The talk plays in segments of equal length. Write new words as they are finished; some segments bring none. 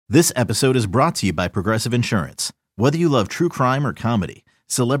This episode is brought to you by Progressive Insurance. Whether you love true crime or comedy,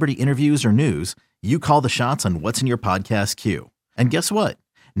 celebrity interviews or news, you call the shots on what's in your podcast queue. And guess what?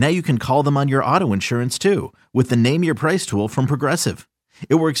 Now you can call them on your auto insurance too with the Name Your Price tool from Progressive.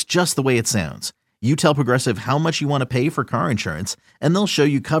 It works just the way it sounds. You tell Progressive how much you want to pay for car insurance, and they'll show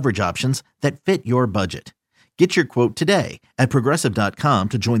you coverage options that fit your budget. Get your quote today at Progressive.com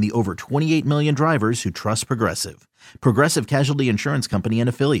to join the over 28 million drivers who trust Progressive. Progressive Casualty Insurance Company and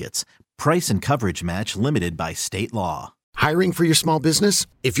Affiliates. Price and coverage match limited by state law. Hiring for your small business?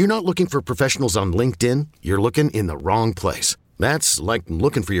 If you're not looking for professionals on LinkedIn, you're looking in the wrong place. That's like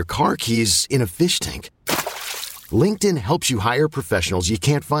looking for your car keys in a fish tank. LinkedIn helps you hire professionals you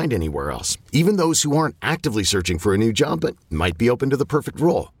can't find anywhere else, even those who aren't actively searching for a new job but might be open to the perfect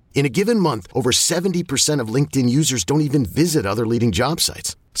role. In a given month, over 70% of LinkedIn users don't even visit other leading job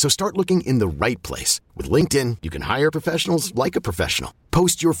sites. So start looking in the right place. With LinkedIn, you can hire professionals like a professional.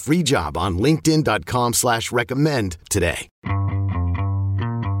 Post your free job on linkedin.com/recommend today.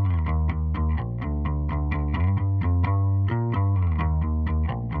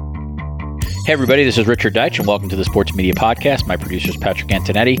 Hey everybody, this is Richard Deitch and welcome to the Sports Media Podcast. My producer is Patrick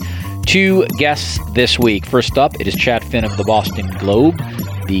Antonetti. Two guests this week. First up, it is Chad Finn of the Boston Globe,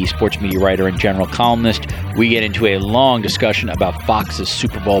 the sports media writer and general columnist. We get into a long discussion about Fox's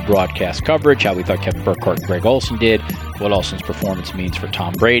Super Bowl broadcast coverage, how we thought Kevin Burkhardt and Greg Olsen did, what Olsen's performance means for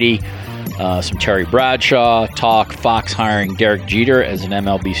Tom Brady, some Terry Bradshaw talk, Fox hiring Derek Jeter as an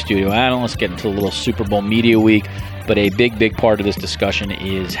MLB studio analyst, get into a little Super Bowl media week. But a big part of this discussion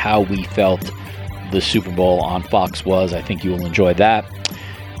is how we felt the Super Bowl on Fox was. I think you will enjoy that.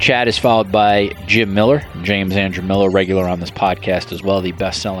 Chad is followed by Jim Miller, James Andrew Miller, regular on this podcast as well, the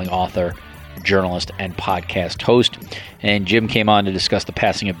best-selling author, journalist, and podcast host. And Jim came on to discuss the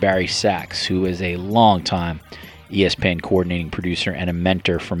passing of Barry Sachs, who is a longtime ESPN coordinating producer and a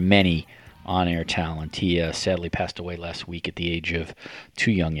mentor for many on-air talent. He sadly passed away last week at the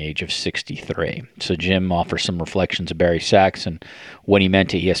too young age of 63. So Jim offers some reflections of Barry Sachs and what he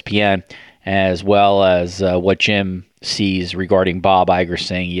meant to ESPN, as well as what Jim sees regarding Bob Iger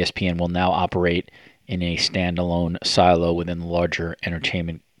saying ESPN will now operate in a standalone silo within the larger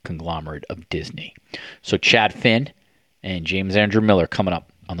entertainment conglomerate of Disney. So Chad Finn and James Andrew Miller coming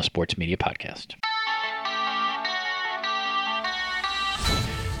up on the Sports Media Podcast.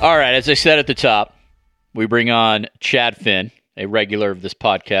 All right, as I said at the top, we bring on Chad Finn, a regular of this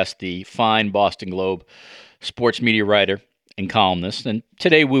podcast, the fine Boston Globe sports media writer and columnist. And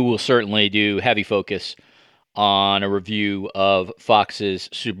today we will certainly do heavy focus on a review of Fox's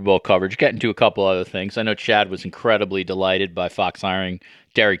Super Bowl coverage, get into a couple other things. I know Chad was incredibly delighted by Fox hiring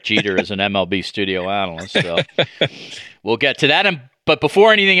Derek Jeter as an MLB studio analyst, so we'll get to that. But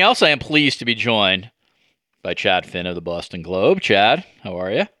before anything else, I am pleased to be joined by Chad Finn of the Boston Globe. Chad, how are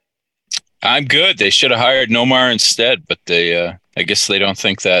you? I'm good. They should have hired Nomar instead, but I guess they don't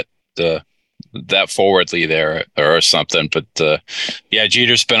think that that forwardly there or something. But yeah,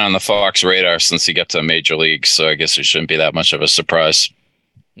 Jeter's been on the Fox radar since he got to Major League, so I guess it shouldn't be that much of a surprise.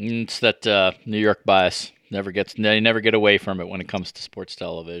 It's that New York bias. They never get away from it when it comes to sports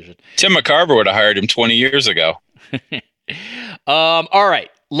television. Tim McCarver would have hired him 20 years ago. All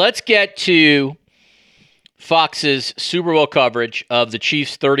right, let's get to Fox's Super Bowl coverage of the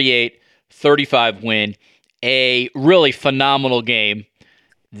Chiefs' 38-35 win. A really phenomenal game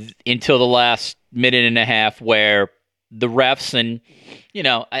until the last minute and a half where the refs, and, you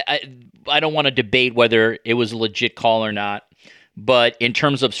know, I don't want to debate whether it was a legit call or not, but in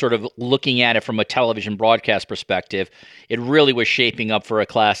terms of sort of looking at it from a television broadcast perspective, it really was shaping up for a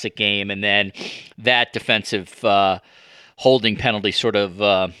classic game. And then that defensive holding penalty sort of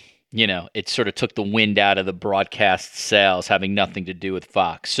it sort of took the wind out of the broadcast sails, having nothing to do with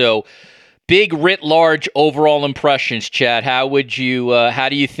Fox. So, big writ large overall impressions, Chad. How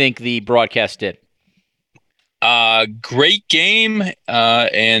do you think the broadcast did? Great game,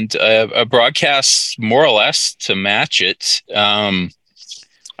 and a broadcast more or less to match it. I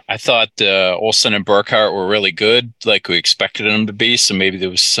thought Olsen and Burkhardt were really good, like we expected them to be. So maybe there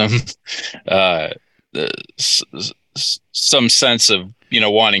was some sense of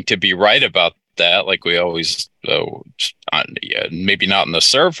wanting to be right about that, like we always, maybe not on the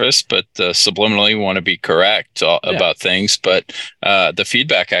surface, but subliminally want to be correct about things. But the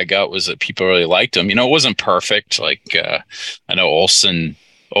feedback I got was that people really liked him. It wasn't perfect. Like I know Olsen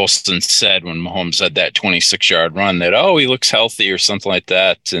said when Mahomes had that 26-yard run that, he looks healthy or something like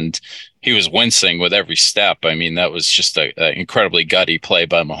that. And he was wincing with every step. I mean, that was just an incredibly gutty play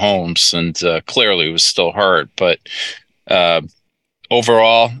by Mahomes, and clearly was still hurt. But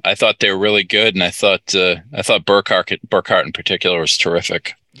overall, I thought they were really good, and I thought Burkhart in particular was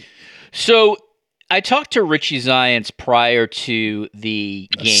terrific. So I talked to Richie Zients prior to the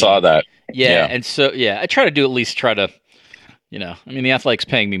game. I saw that. Yeah, and so I try to do at least try to, I mean, the Athletic's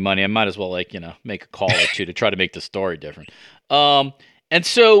paying me money. I might as well make a call or two to try to make the story different. And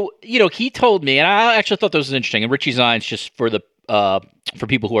so he told me, and I actually thought that was interesting. And Richie Zients, just for the for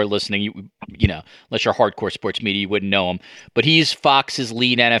people who are listening, unless you're hardcore sports media, you wouldn't know him. But he's Fox's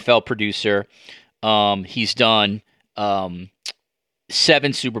lead NFL producer. He's done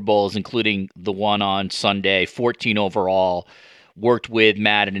 7 Super Bowls, including the one on Sunday, 14 overall. Worked with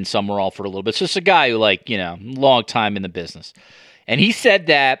Madden and Summerall for a little bit. So it's a guy who, long time in the business. And he said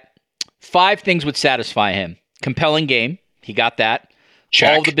that 5 things would satisfy him. Compelling game. He got that.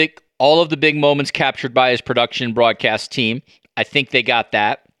 Check. All of the big moments captured by his production and broadcast team. I think they got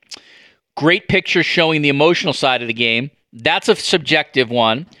that. Great pictures showing the emotional side of the game. That's a subjective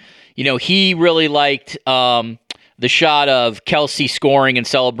one. He really liked the shot of Kelsey scoring and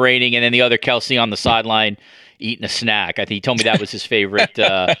celebrating, and then the other Kelsey on the sideline eating a snack. I think he told me that was his favorite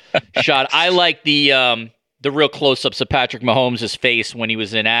shot. I like the real close-ups of Patrick Mahomes' face when he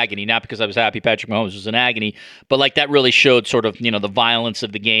was in agony. Not because I was happy Patrick Mahomes was in agony, but that really showed sort of the violence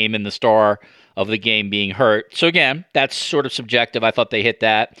of the game and the star of the game being hurt. So again, that's sort of subjective. I thought they hit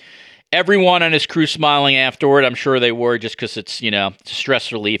that. Everyone on his crew smiling afterward. I'm sure they were, just because it's it's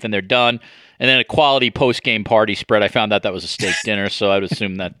stress relief and they're done. And then a quality post-game party spread. I found out that was a steak dinner, so I'd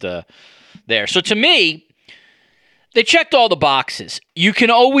assume that there. So to me, they checked all the boxes. You can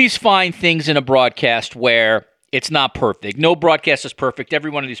always find things in a broadcast where it's not perfect. No broadcast is perfect.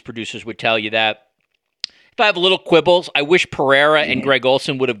 Every one of these producers would tell you that. If I have little quibbles, I wish Pereira and Greg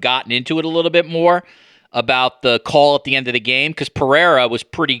Olsen would have gotten into it a little bit more about the call at the end of the game, because Pereira was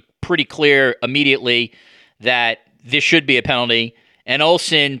pretty clear immediately that this should be a penalty, and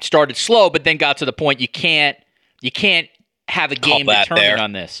Olsen started slow, but then got to the point you can't have a game determined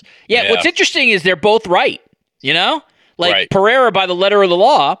on this. Yeah, what's interesting is they're both right. Right. Pereira, by the letter of the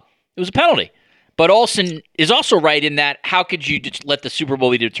law, it was a penalty. But Olsen is also right in that how could you just let the Super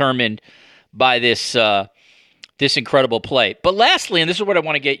Bowl be determined by this incredible play? But lastly, and this is what I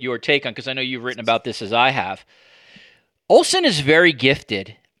want to get your take on, because I know you've written about this as I have, Olsen is very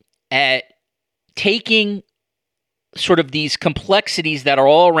gifted at taking sort of these complexities that are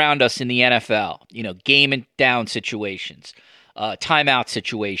all around us in the NFL, game and down situations, timeout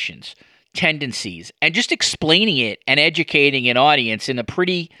situations, tendencies, and just explaining it and educating an audience in a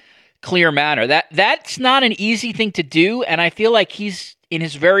pretty clear manner. That's not an easy thing to do, and I feel like he's, in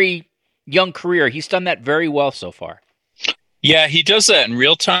his very young career, he's done that very well so far. Yeah, he does that in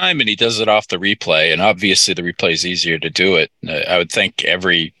real time, and he does it off the replay, and obviously the replay is easier to do it. I would think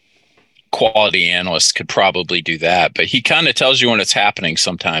every quality analyst could probably do that, but he kind of tells you when it's happening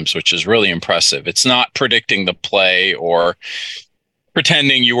sometimes, which is really impressive. It's not predicting the play or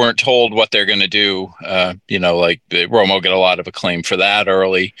pretending you weren't told what they're going to do. Like Romo got a lot of acclaim for that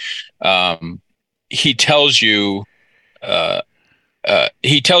early. He tells you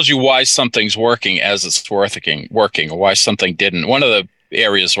why something's working as it's working, or why something didn't. One of the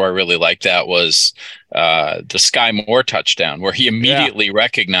areas where I really liked that was the Sky Moore touchdown, where he immediately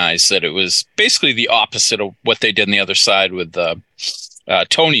recognized that it was basically the opposite of what they did on the other side with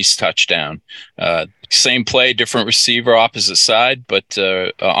Tony's touchdown. Same play, different receiver, opposite side, but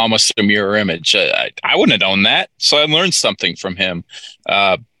almost a mirror image. I wouldn't have known that, so I learned something from him.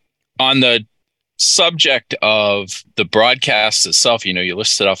 On the subject of the broadcast itself, you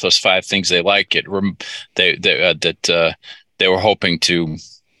listed off those 5 things they like. That they were hoping to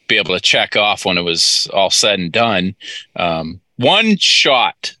be able to check off when it was all said and done. One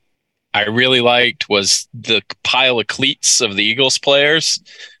shot I really liked was the pile of cleats of the Eagles players.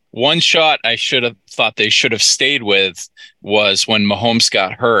 One shot I should have thought they should have stayed with was when Mahomes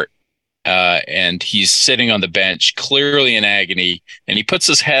got hurt, and he's sitting on the bench, clearly in agony, and he puts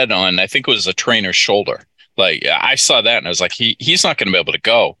his head on, I think it was a trainer's shoulder. I saw that, and I was like, he's not going to be able to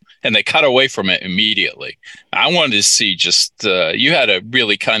go. And they cut away from it immediately. I wanted to see just, you had a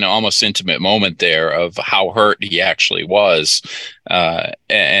really kind of almost intimate moment there of how hurt he actually was.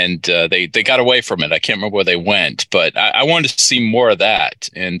 And they got away from it. I can't remember where they went, but I wanted to see more of that.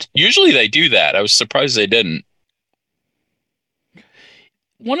 And usually they do that. I was surprised they didn't.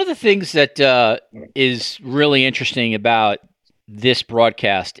 One of the things that is really interesting about this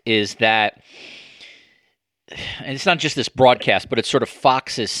broadcast is that, and it's not just this broadcast, but it's sort of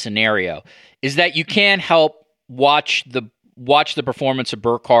Fox's scenario, is that you can't help watch the performance of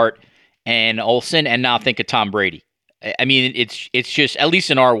Burkhart and Olsen and not think of Tom Brady. I mean, it's just, at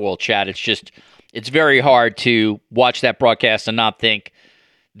least in our world, Chad, it's just It's very hard to watch that broadcast and not think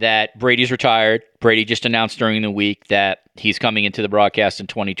that Brady's retired. Brady just announced during the week that he's coming into the broadcast in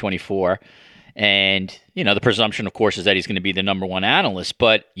 2024. And, the presumption, of course, is that he's going to be the number one analyst.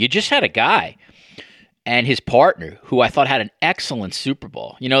 But you just had a guy and his partner who I thought had an excellent Super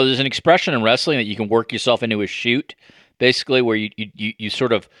Bowl. There's an expression in wrestling that you can work yourself into a shoot, basically, where you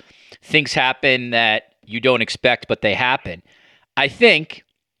sort of things happen that you don't expect, but they happen. I think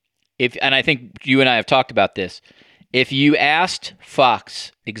I think you and I have talked about this. If you asked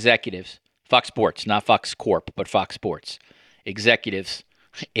Fox executives, Fox Sports, not Fox Corp, but Fox Sports executives,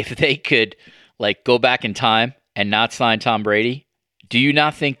 if they could go back in time and not sign Tom Brady, do you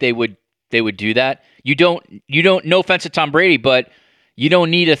not think they would do that? You don't, no offense to Tom Brady, but you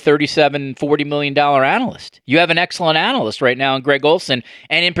don't need a $37-40 million analyst. You have an excellent analyst right now in Greg Olsen.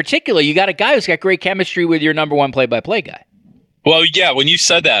 And in particular, you got a guy who's got great chemistry with your number one play-by-play guy. Well, yeah, when you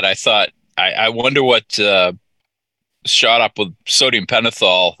said that, I thought, I wonder what shot up with sodium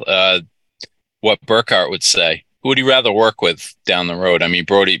pentothal, what Burkhardt would say. Who would he rather work with down the road? I mean,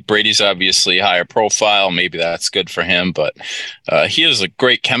 Brady's obviously higher profile. Maybe that's good for him, but he has a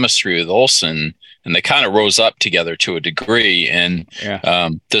great chemistry with Olsen, and they kind of rose up together to a degree. And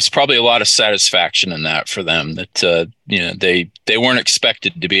there's probably a lot of satisfaction in that for them that, they weren't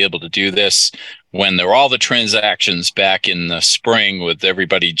expected to be able to do this when there were all the transactions back in the spring with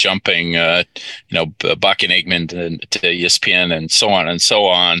everybody jumping, Buck and Aikman to ESPN and so on and so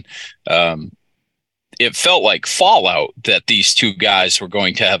on. It felt like fallout that these two guys were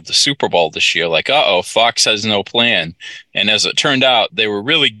going to have the Super Bowl this year. Like, Fox has no plan. And as it turned out, they were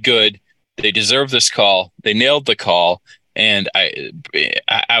really good. They deserved this call. They nailed the call. And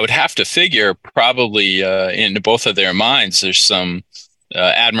I would have to figure probably in both of their minds, there's some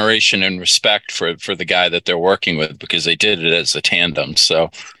admiration and respect for the guy that they're working with, because they did it as a tandem. So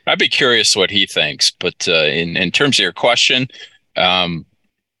I'd be curious what he thinks. But in terms of your question,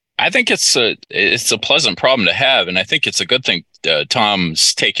 I think it's a pleasant problem to have, and I think it's a good thing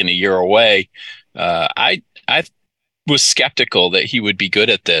Tom's taken a year away. I was skeptical that he would be good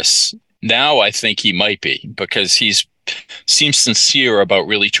at this. Now I think he might be, because seems sincere about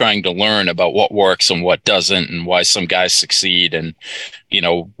really trying to learn about what works and what doesn't, and why some guys succeed, and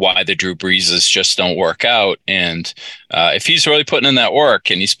why the Drew Breeses just don't work out. And if he's really putting in that work,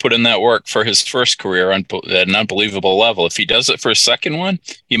 and he's put in that work for his first career at an unbelievable level, if he does it for a second one,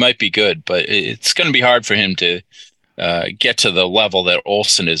 he might be good. But it's going to be hard for him to get to the level that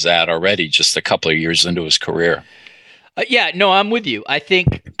Olsen is at already, just a couple of years into his career. I'm with you. I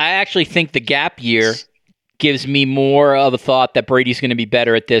actually think the gap year gives me more of a thought that Brady's going to be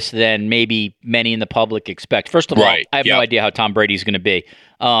better at this than maybe many in the public expect. First of all, I have no idea how Tom Brady's going to be.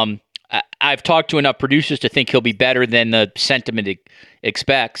 I've talked to enough producers to think he'll be better than the sentiment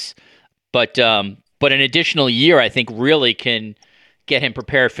expects. But an additional year, I think, really can get him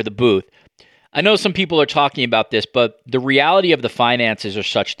prepared for the booth. I know some people are talking about this, but the reality of the finances are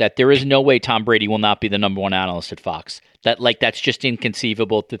such that there is no way Tom Brady will not be the number one analyst at Fox. That's just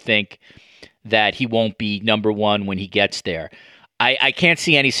inconceivable to think that he won't be number one when he gets there. I can't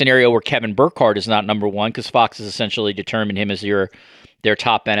see any scenario where Kevin Burkhardt is not number one, because Fox has essentially determined him as their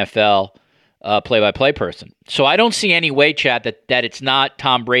top NFL play-by-play person. So I don't see any way, Chad, that it's not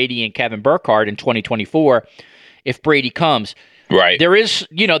Tom Brady and Kevin Burkhardt in 2024 if Brady comes. Right. There is,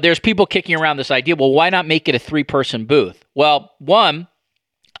 there's people kicking around this idea, well, why not make it a 3-person booth? Well, one,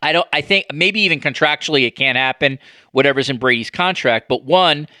 I think maybe even contractually it can't happen, whatever's in Brady's contract, but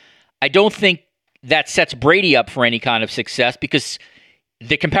one, I don't think that sets Brady up for any kind of success, because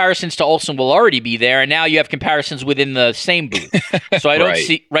the comparisons to Olsen will already be there, and now you have comparisons within the same booth. So I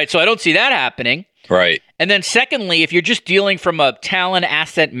don't So I don't see that happening. Right. And then secondly, if you're just dealing from a talent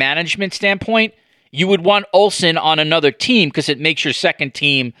asset management standpoint, you would want Olsen on another team, because it makes your second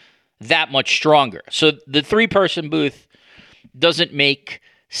team that much stronger. So the 3-person booth doesn't make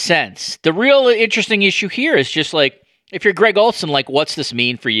sense. The real interesting issue here is just if you're Greg Olsen, what's this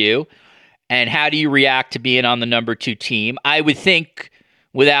mean for you? And how do you react to being on the number 2 team? I would think,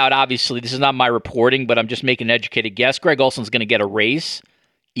 without, obviously, this is not my reporting, but I'm just making an educated guess, Greg Olsen's going to get a raise,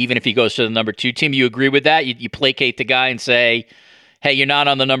 even if he goes to the number 2 team. You agree with that? You placate the guy and say, hey, you're not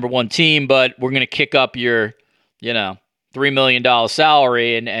on the number 1 team, but we're going to kick up your, $3 million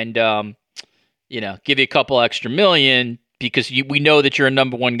salary and give you a couple extra million, because we know that you're a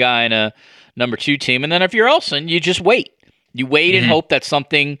number 1 guy in a number 2 team. And then if you're Olsen, you just wait. You wait and hope that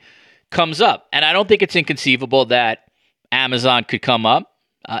something comes up. And I don't think it's inconceivable that Amazon could come up,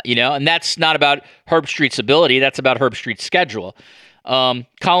 and that's not about Herbstreit's ability. That's about Herbstreit's schedule.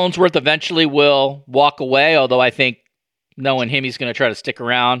 Collinsworth eventually will walk away, although I think knowing him, he's going to try to stick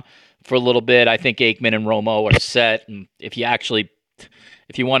around for a little bit. I think Aikman and Romo are set. And if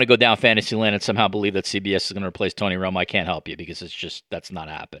you want to go down fantasy land and somehow believe that CBS is going to replace Tony Romo, I can't help you because that's not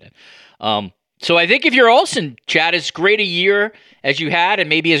happening. So I think if you're Olsen, Chad, as great a year as you had and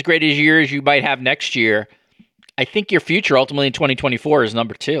maybe as great a year as you might have next year, I think your future ultimately in 2024 is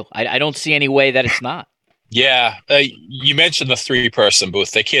number 2. I don't see any way that it's not. Yeah. You mentioned the 3-person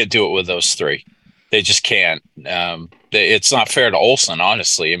booth. They can't do it with those 3. They just can't. It's not fair to Olsen,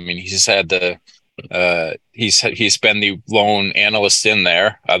 honestly. I mean, he's had he's been the lone analyst in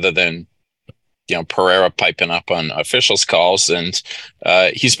there other than, Pereira piping up on officials' calls, and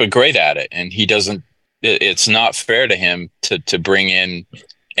he's been great at it. And he doesn't. It's not fair to him to bring in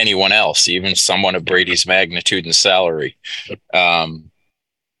anyone else, even someone of Brady's magnitude and salary.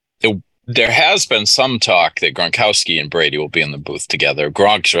 There has been some talk that Gronkowski and Brady will be in the booth together.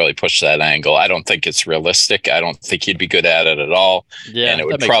 Gronk's really pushed that angle. I don't think it's realistic. I don't think he'd be good at it at all. Yeah, and it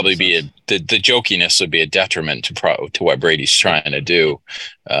would probably be the jokiness would be a detriment to what Brady's trying to do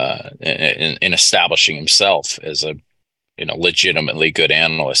in establishing himself as a legitimately good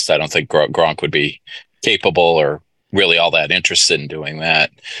analyst. I don't think Gronk would be capable or really all that interested in doing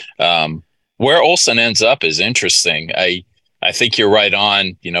that. Where Olsen ends up is interesting. I think you're right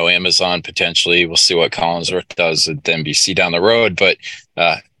on, Amazon potentially. We'll see what Collinsworth does at NBC down the road. But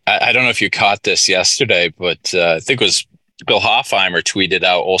I don't know if you caught this yesterday, but I think it was Bill Hoffheimer tweeted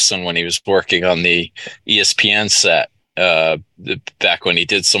out Olsen when he was working on the ESPN set back when he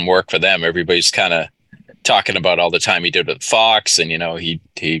did some work for them. Everybody's kind of talking about all the time he did with Fox. And, he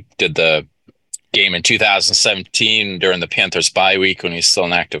did the game in 2017 during the Panthers bye week when he's still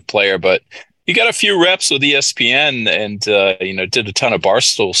an active player. But he got a few reps with ESPN and, did a ton of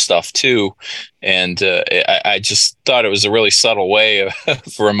Barstool stuff too. And I just thought it was a really subtle way of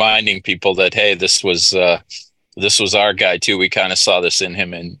reminding people that, hey, this was our guy too. We kind of saw this in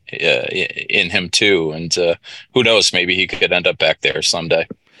him and in him too. And who knows, maybe he could end up back there someday.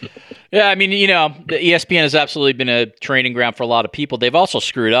 Yeah, I mean, the ESPN has absolutely been a training ground for a lot of people. They've also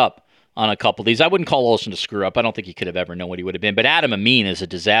screwed up on a couple of these. I wouldn't call Olsen to screw up. I don't think he could have ever known what he would have been. But Adam Amin is a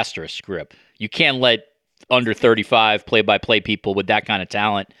disastrous screw up. You can't let under 35 play-by-play people with that kind of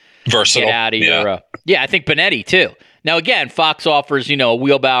talent versatile get out of your. I think Benetti too. Now again, Fox offers a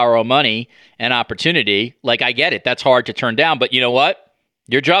wheelbarrow of money and opportunity. Like I get it, that's hard to turn down. But you know what?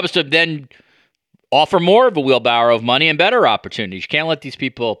 Your job is to then offer more of a wheelbarrow of money and better opportunities. You can't let these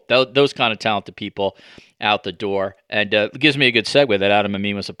people, those kind of talented people, out the door. And it gives me a good segue that Adam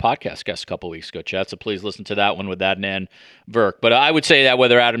Amin was a podcast guest a couple of weeks ago, Chad. So please listen to that one with Adnan Virk. But I would say that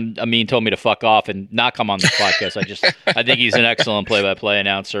whether Adam Amin told me to fuck off and not come on this podcast, I think he's an excellent play-by-play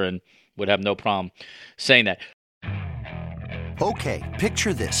announcer and would have no problem saying that. Okay,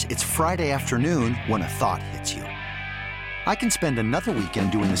 picture this. It's Friday afternoon when a thought hits you. I can spend another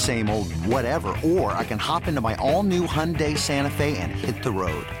weekend doing the same old whatever, or I can hop into my all-new Hyundai Santa Fe and hit the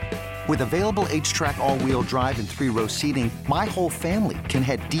road. With available H-Track all-wheel drive and 3-row seating, my whole family can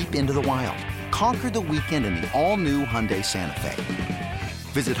head deep into the wild. Conquer the weekend in the all-new Hyundai Santa Fe.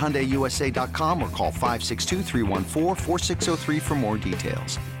 Visit HyundaiUSA.com or call 562-314-4603 for more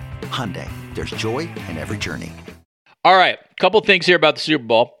details. Hyundai, there's joy in every journey. All right, a couple things here about the Super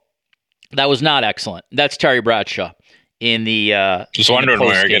Bowl. That was not excellent. That's Terry Bradshaw in the just wondering when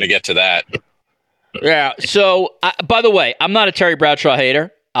we're going to get to that. Yeah, so, by the way, I'm not a Terry Bradshaw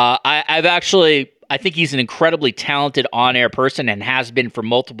hater. I think he's an incredibly talented on-air person and has been for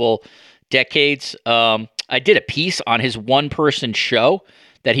multiple decades. I did a piece on his one-person show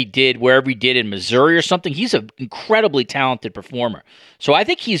that he did wherever he did in Missouri or something. He's an incredibly talented performer. So I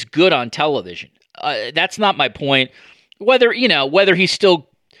think he's good on television. That's not my point. Whether he's still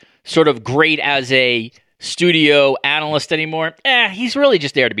sort of great as a studio analyst anymore, he's really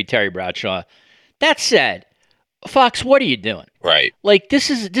just there to be Terry Bradshaw. That said, Fox, what are you doing? Right. Like, this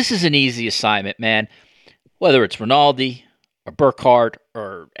is an easy assignment, man. Whether it's Rinaldi or Burkhardt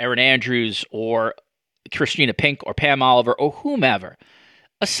or Erin Andrews or Christina Pink or Pam Oliver or whomever,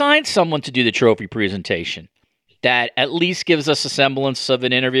 assign someone to do the trophy presentation that at least gives us a semblance of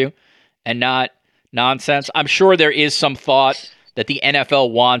an interview and not nonsense. I'm sure there is some thought that the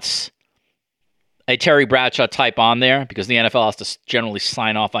NFL wants a Terry Bradshaw type on there because the NFL has to generally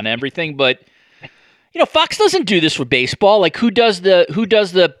sign off on everything. But Fox doesn't do this with baseball. Like, who does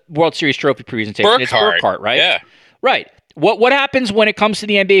the World Series trophy presentation? Burkhardt. It's Burkhardt, right? Yeah. Right. What happens when it comes to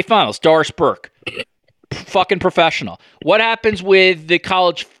the NBA Finals? Doris Burke. Fucking professional. What happens with the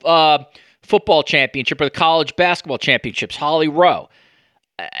college football championship or the college basketball championships? Holly Rowe.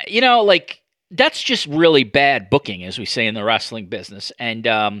 That's just really bad booking, as we say in the wrestling business. And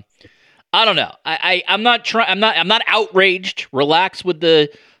I don't know. I'm not outraged. Relax with the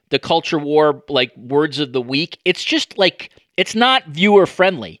the culture war like words of the week. It's just like it's not viewer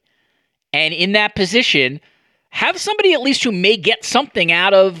friendly. And in that position, have somebody at least who may get something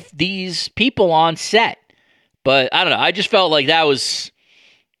out of these people on set. But I don't know. I just felt like that was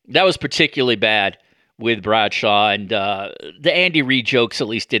particularly bad with Bradshaw, and the Andy Reid jokes at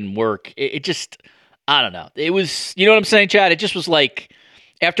least didn't work. It just, I don't know. It was, you know what I'm saying, Chad? It just was like,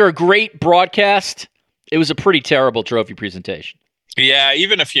 after a great broadcast, it was a pretty terrible trophy presentation. Yeah,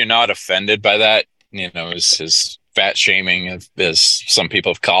 even if you're not offended by that, his fat shaming, as some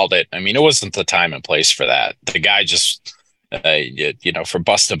people have called it. I mean, it wasn't the time and place for that. The guy just, for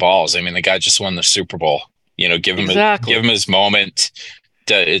busted balls. I mean, the guy just won the Super Bowl. Give him his moment.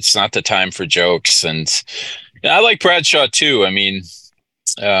 It's not the time for jokes. And I like Bradshaw too. I mean,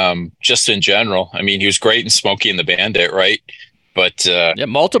 just in general. I mean, he was great in Smokey and the Bandit, right? But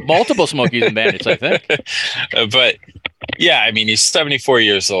multiple Smokies and Bandits, I think. But yeah, I mean, he's 74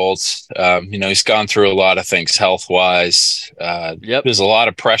 years old. He's gone through a lot of things health-wise. There's a lot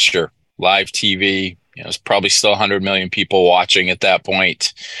of pressure. Live TV. There's probably still 100 million people watching at that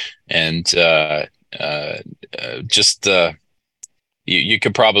point, and you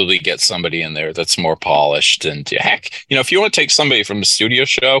could probably get somebody in there that's more polished. And heck, if you want to take somebody from the studio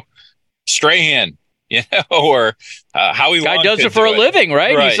show, Strahan. Or Howie Long. Guy does it for a living,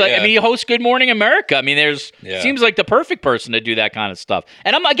 right? Right, He's like, I mean, he hosts Good Morning America. I mean, seems like the perfect person to do that kind of stuff.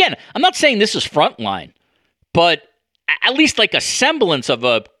 And I'm not saying this is Frontline, but at least like a semblance of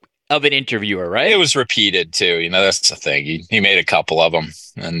an interviewer, right? It was repeated too. That's the thing. He made a couple of them,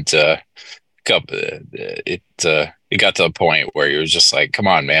 and it got to the point where he was just like, "Come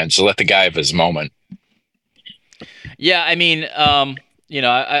on, man, just let the guy have his moment." Yeah, I mean, I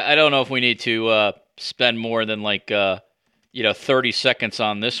don't know if we need to spend more than 30 seconds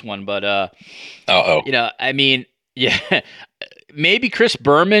on this one, but I mean, yeah, maybe Chris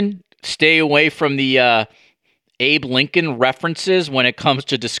Berman stay away from the Abe Lincoln references when it comes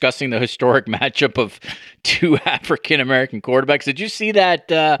to discussing the historic matchup of two African-American quarterbacks. Did you see that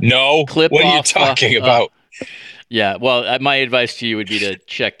no clip? What are you talking about? Yeah, well, my advice to you would be to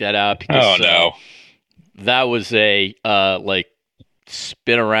check that out, because that was a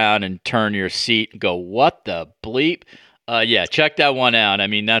spin around and turn your seat and go, what the bleep? Yeah, check that one out. I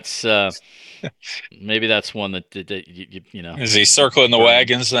mean, that's maybe that's one that Is he circling the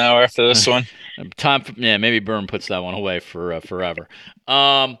wagons now after this one? Maybe Byrne puts that one away for forever.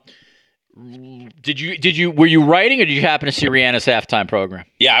 Were you writing, or did you happen to see Rihanna's halftime program?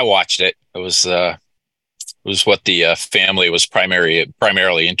 Yeah, I watched it. It was what the family was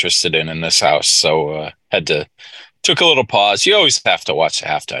primarily interested in this house. So took a little pause. You always have to watch the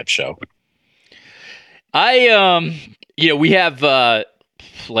halftime show. We have,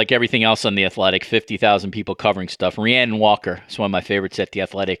 like everything else on The Athletic, 50,000 people covering stuff. Rhiannon Walker is one of my favorites at The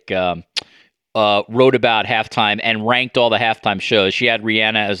Athletic, wrote about halftime and ranked all the halftime shows. She had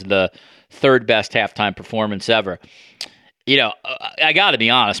Rihanna as the third best halftime performance ever. I got to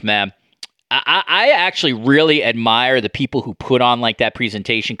be honest, man. I actually really admire the people who put on like that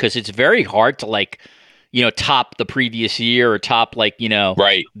presentation, because it's very hard to top the previous year or top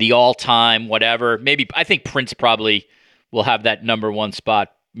right. the all-time whatever. Maybe I think Prince probably will have that number one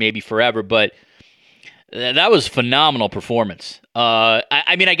spot maybe forever, but that was phenomenal performance.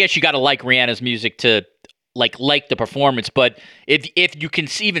 I mean, I guess you got to like Rihanna's music to like the performance, but if you can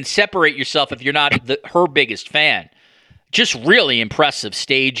even separate yourself, if you're not her biggest fan, just really impressive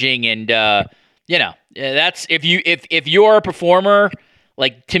staging, and that's if you're a performer.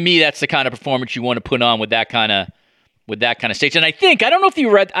 Like, to me, that's the kind of performance you want to put on with that kind of stage. And I don't know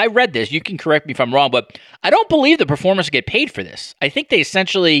if I read this, you can correct me if I'm wrong, but I don't believe the performers get paid for this. I think they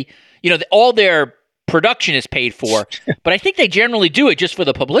essentially, all their production is paid for, but I think they generally do it just for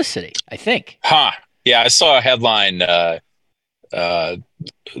the publicity, I think. Huh. Yeah, I saw a headline,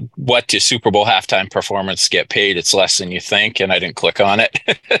 what do Super Bowl halftime performance get paid? It's less than you think, and I didn't click on it.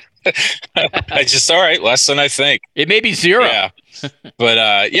 I just, all right, less than I think. It may be zero. Yeah.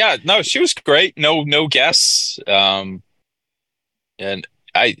 But no, she was great. No guests. And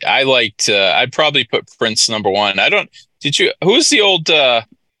I liked. I'd probably put Prince number one. Who's the old?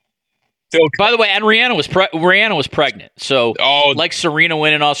 By the way, and Rihanna was pregnant. So, like Serena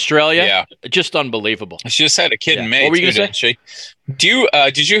win in Australia, just unbelievable. She just had a kid in May. What were you going to say?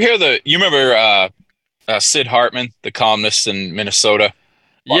 Did you hear you remember Sid Hartman, the columnist in Minnesota?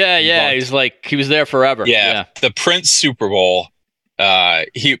 Yeah. He was there forever. Yeah. The Prince Super Bowl.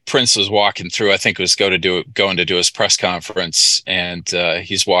 Prince was walking through, I think it was going to do his press conference, and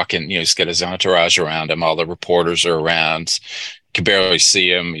he's walking, he's got his entourage around him. All the reporters are around, can barely see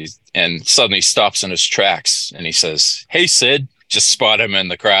him. And suddenly stops in his tracks and he says, "Hey, Sid, just spot him in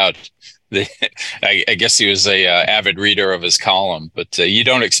the crowd. I guess he was a avid reader of his column, but you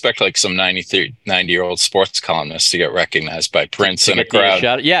don't expect like some 90-year-old sports columnist to get recognized by Prince in a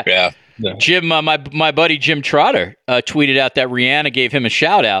crowd. Yeah. Jim, my buddy Jim Trotter tweeted out that Rihanna gave him a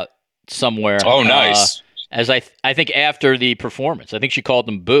shout out somewhere. Oh, nice. As I think after the performance, I think she called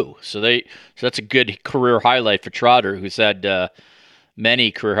him boo. So that's a good career highlight for Trotter, who's had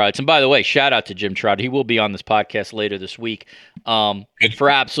many career highlights. And by the way, shout out to Jim Trotter. He will be on this podcast later this week for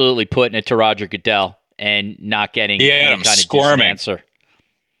absolutely putting it to Roger Goodell and not getting any kind of decent answer.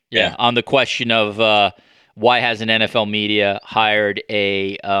 Yeah, on the question of why hasn't NFL media hired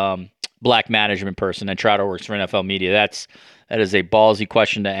a black management person, and Trotter works for NFL media. That is a ballsy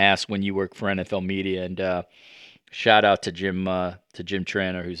question to ask when you work for NFL media. And shout out to Jim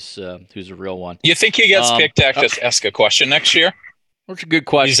Tranter, who's a real one. You think he gets picked to ask a question next year? That's a good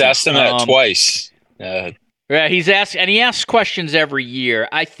question. He's asked him that twice. Yeah, he's asked, and he asks questions every year.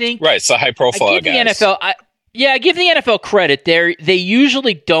 I think. Right, it's a high profile guy. I give the NFL credit. They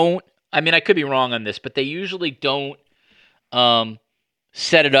usually don't. I mean, I could be wrong on this, but they usually don't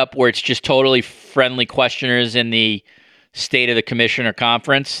set it up where it's just totally friendly questioners in the State of the Commissioner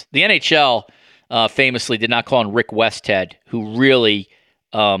Conference. The NHL famously did not call on Rick Westhead, who really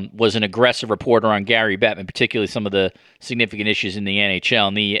was an aggressive reporter on Gary Bettman, particularly some of the significant issues in the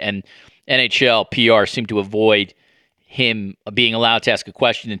NHL. And NHL PR seemed to avoid him being allowed to ask a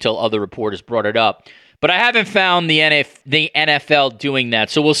question until other reporters brought it up. But I haven't found the NFL doing that,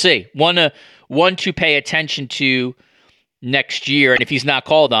 so we'll see. One to pay attention to next year, and if he's not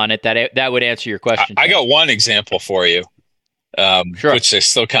called on it, that would answer your question. I got one example for you, sure. Which they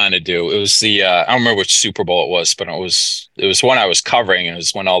still kind of do. It was the I don't remember which Super Bowl it was, but it was one I was covering, and it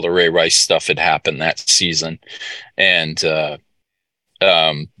was when all the Ray Rice stuff had happened that season, and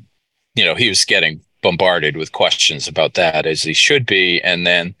he was getting bombarded with questions about that, as he should be. And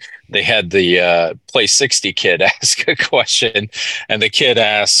then they had the Play 60 kid ask a question, and the kid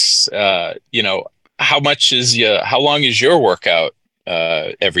asks, how long is your workout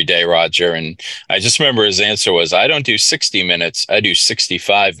every day, Roger? And I just remember his answer was, I don't do 60 minutes, I do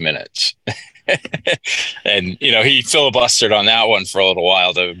 65 minutes. And he filibustered on that one for a little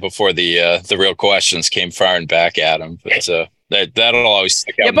while before the real questions came firing back at him. But that'll always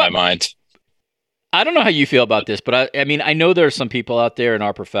stick out in my mind. I don't know how you feel about this, but I mean, I know there are some people out there in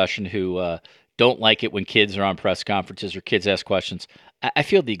our profession who don't like it when kids are on press conferences or kids ask questions. I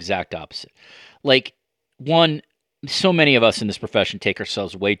feel the exact opposite. Like, one, so many of us in this profession take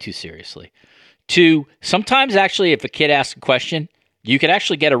ourselves way too seriously. Two, sometimes actually if a kid asks a question, you could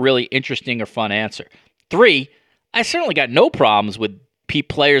actually get a really interesting or fun answer. Three, I certainly got no problems with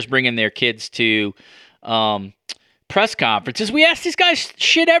players bringing their kids to press conferences. We ask these guys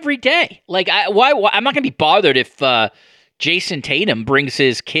shit every day. Like, why I'm not going to be bothered if Jason Tatum brings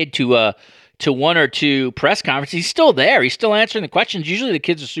his kid to one or two press conferences. He's still there. He's still answering the questions. Usually the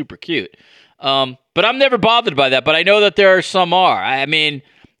kids are super cute. But I'm never bothered by that. But I know that there are some are. I mean,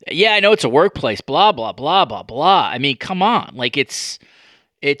 yeah, I know it's a workplace, blah, blah, blah, blah, blah. I mean, come on. Like, it's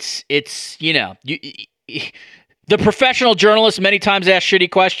the professional journalists many times ask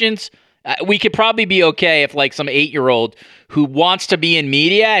shitty questions. We could probably be okay if like some 8-year-old who wants to be in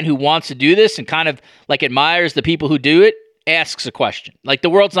media and who wants to do this and kind of like admires the people who do it asks a question. Like, the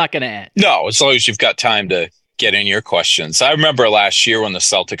world's not going to end. No, as long as you've got time to get in your questions. I remember last year when the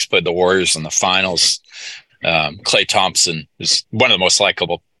Celtics played the Warriors in the finals, Klay Thompson is one of the most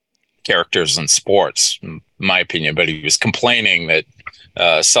likable characters in sports, in my opinion, but he was complaining that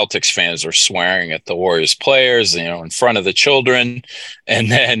Celtics fans are swearing at the Warriors players, in front of the children.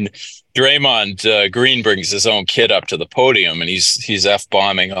 And then Draymond Green brings his own kid up to the podium, and he's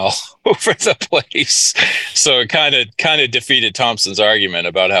F-bombing all over the place. So it kind of defeated Thompson's argument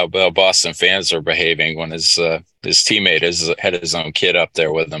about how Boston fans are behaving when his teammate had his own kid up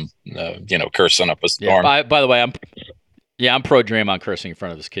there with him, cursing up a storm. Yeah, by the way, I'm pro Draymond cursing in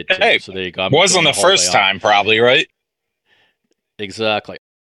front of his kid too. Hey, so there you go. Wasn't the first time, probably, right? Exactly.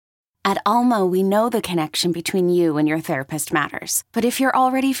 At Alma, we know the connection between you and your therapist matters. But if you're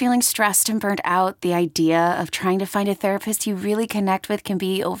already feeling stressed and burnt out, the idea of trying to find a therapist you really connect with can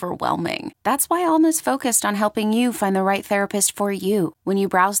be overwhelming. That's why Alma's focused on helping you find the right therapist for you. When you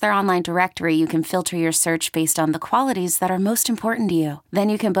browse their online directory, you can filter your search based on the qualities that are most important to you. Then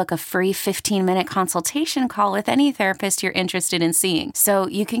you can book a free 15-minute consultation call with any therapist you're interested in seeing, so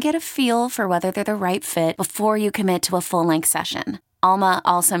you can get a feel for whether they're the right fit before you commit to a full-length session. Alma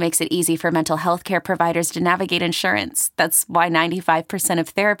also makes it easy for mental health care providers to navigate insurance. That's why 95%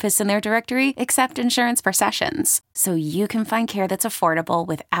 of therapists in their directory accept insurance for sessions, so you can find care that's affordable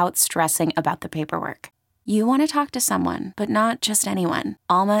without stressing about the paperwork. You want to talk to someone, but not just anyone.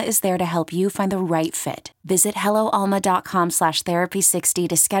 Alma is there to help you find the right fit. Visit helloalma.com/therapy60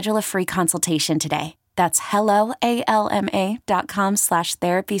 to schedule a free consultation today. That's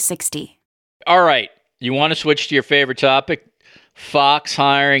helloalma.com/therapy60. All right. You want to switch to your favorite topic? Fox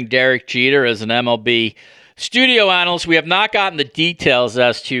hiring Derek Jeter as an MLB studio analyst. We have not gotten the details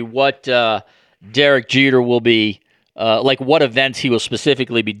as to what Derek Jeter will be, what events he will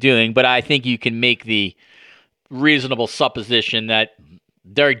specifically be doing, but I think you can make the reasonable supposition that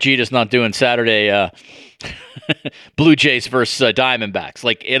Derek Jeter's not doing Saturday Blue Jays versus Diamondbacks.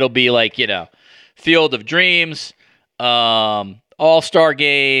 It'll be Field of Dreams, All-Star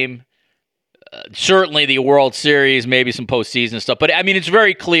Game, certainly the World Series, maybe some postseason stuff. But, it's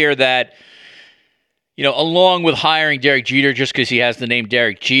very clear that, along with hiring Derek Jeter just because he has the name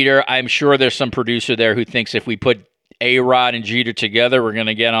Derek Jeter, I'm sure there's some producer there who thinks if we put A-Rod and Jeter together, we're going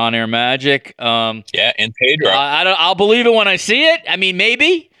to get on-air magic. And Pedro. I'll believe it when I see it.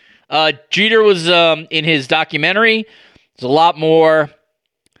 Maybe. Jeter was in his documentary. There's a lot more.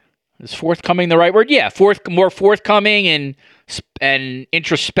 Is forthcoming the right word? Yeah, more forthcoming and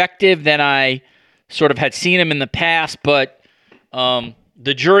introspective than I sort of had seen him in the past. But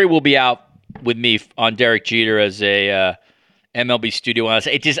the jury will be out with me on Derek Jeter as a MLB studio analyst.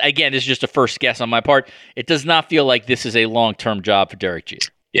 It just, again, this is just a first guess on my part. It does not feel like this is a long-term job for Derek Jeter.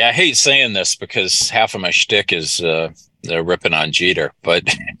 Yeah, I hate saying this because half of my shtick is they're ripping on Jeter, but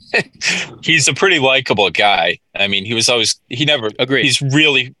he's a pretty likable guy. He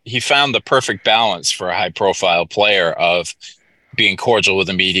found the perfect balance for a high-profile player of being cordial with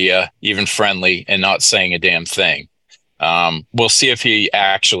the media, even friendly, and not saying a damn thing. We'll see if he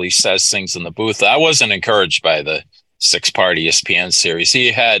actually says things in the booth. I wasn't encouraged by the 6-part ESPN series.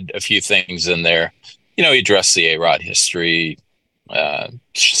 He had a few things in there. He addressed the A-Rod history,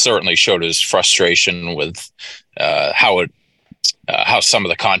 certainly showed his frustration with how some of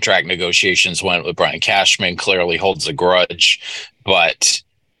the contract negotiations went with Brian Cashman. Clearly holds a grudge, but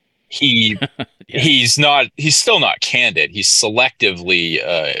he's still not candid. He's selectively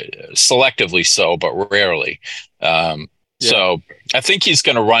so, but rarely. So I think he's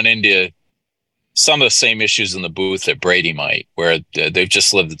going to run into some of the same issues in the booth that Brady might, where they've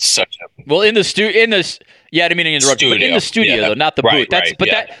just lived such a in the studio. I didn't mean to interrupt, but in the studio though, not the booth.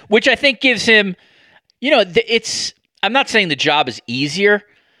 That which I think gives him, it's. I'm not saying the job is easier,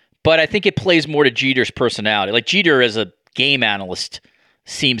 but I think it plays more to Jeter's personality. Jeter as a game analyst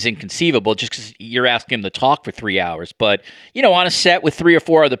seems inconceivable just because you're asking him to talk for 3 hours. But, on a set with 3 or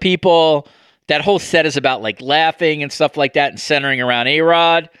 4 other people, that whole set is about laughing and stuff like that and centering around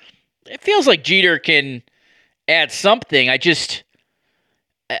A-Rod. It feels like Jeter can add something. I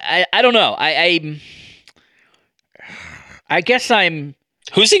don't know. I guess I'm...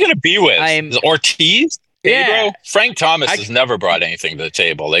 Who's he going to be with? Is it Ortiz? Pedro? Yeah. Frank Thomas has never brought anything to the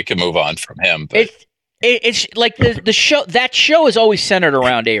table. They can move on from him. But it's like the show. That show is always centered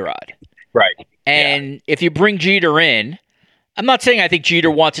around A-Rod. Right. And if you bring Jeter in, I'm not saying I think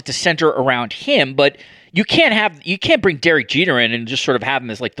Jeter wants it to center around him, but you can't bring Derek Jeter in and just sort of have him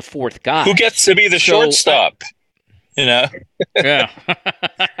as the 4th guy. Who gets to be the shortstop? Yeah.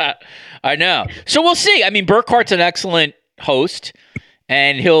 I know. So we'll see. Burkhart's an excellent host,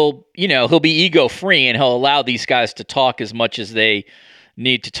 and he'll be ego free and he'll allow these guys to talk as much as they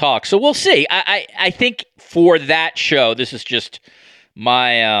need to talk. So we'll see. I think for that show, this is just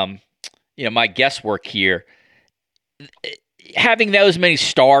my my guesswork here. Having those many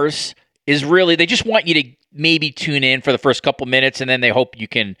stars is really, they just want you to maybe tune in for the first couple minutes and then they hope you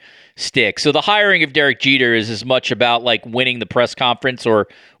can stick. So the hiring of Derek Jeter is as much about winning the press conference or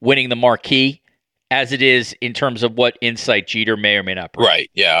winning the marquee as it is in terms of what insight Jeter may or may not bring.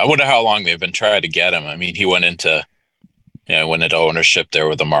 Right. Yeah. I wonder how long they've been trying to get him. He went into ownership there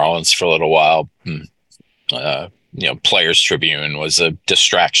with the Marlins for a little while. Players Tribune was a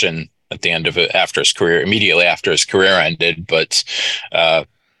distraction at the end of it immediately after his career ended. But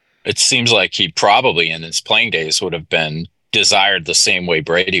it seems like he probably in his playing days would have been desired the same way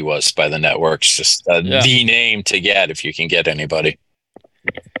Brady was by the networks, just the name to get if you can get anybody.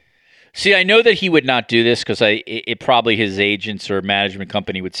 See, I know that he would not do this because it probably his agents or management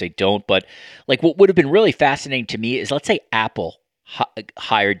company would say don't. But what would have been really fascinating to me is, let's say Apple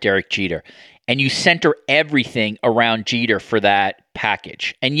hired Derek Jeter, and you center everything around Jeter for that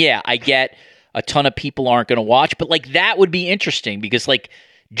package. And yeah, I get a ton of people aren't going to watch, but that would be interesting because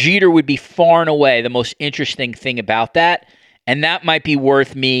Jeter would be far and away the most interesting thing about that, and that might be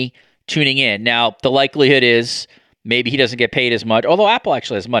worth me tuning in. Now, the likelihood is, maybe he doesn't get paid as much, although Apple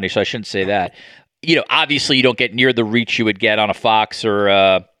actually has money, so I shouldn't say that. Obviously you don't get near the reach you would get on a Fox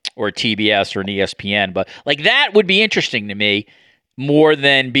or or TBS or an ESPN. But like that would be interesting to me more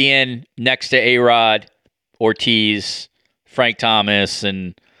than being next to A-Rod, Ortiz, Frank Thomas,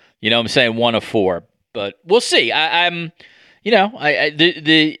 and I'm saying one of four. But we'll see. I'm you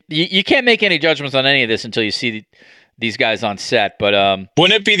can't make any judgments on any of this until you see these guys on set. But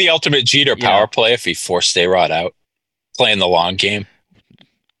wouldn't it be the ultimate Jeter power play if he forced A-Rod out, playing the long game?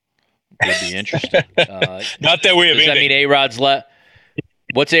 Would be interesting. Not that we have. Does that mean A-Rod's left?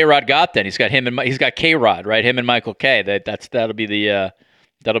 What's A-Rod got then? He's got he's got K-Rod, right? Him and Michael K. That'll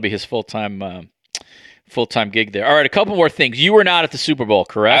be his full-time gig there. All right, a couple more things. You were not at the Super Bowl,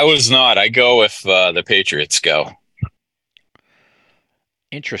 correct? I was not. I go if the Patriots go.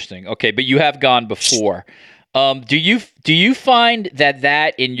 Interesting. Okay, but you have gone before. Do you find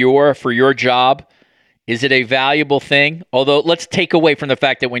that for your job, is it a valuable thing? Although let's take away from the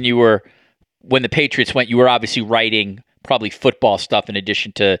fact that when the Patriots went, you were obviously writing probably football stuff in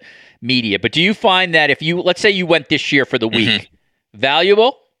addition to media. But do you find that let's say you went this year for the week,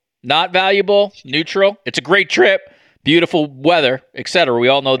 valuable, not valuable, neutral? It's a great trip, beautiful weather, etc. We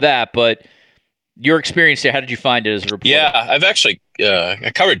all know that, but your experience there, how did you find it as a reporter? Yeah, I've actually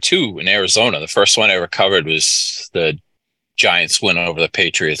I covered two in Arizona. The first one I ever covered was the Giants win over the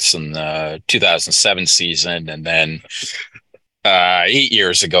Patriots in the 2007 season, and then 8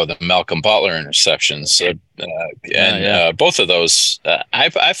 years ago, the Malcolm Butler interception. So, both of those,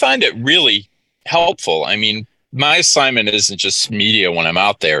 I find it really helpful. I mean, my assignment isn't just media when I'm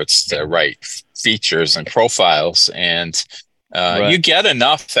out there; it's to write features and profiles, and you get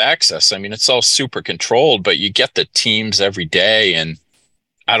enough access. I mean, it's all super controlled, but you get the teams every day. And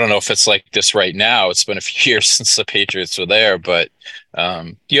I don't know if it's like this right now. It's been a few years since the Patriots were there, but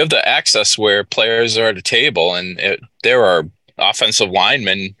you have the access where players are at a table, and there are offensive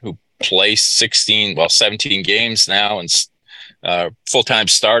linemen who play 17 games now, and full-time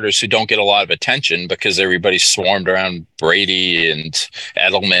starters who don't get a lot of attention because everybody's swarmed around Brady and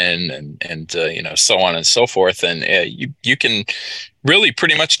Edelman and so on and so forth. And you can really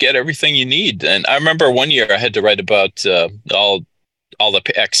pretty much get everything you need. And I remember one year I had to write about all the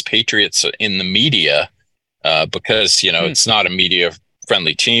ex-Patriots in the media because, it's not a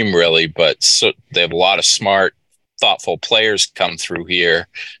media-friendly team really, but so they have a lot of smart, thoughtful players come through here.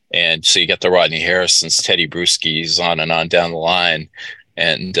 And so you get the Rodney Harrisons, Teddy Bruschi's, on and on down the line.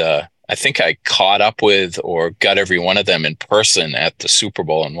 And I think I caught up with or got every one of them in person at the Super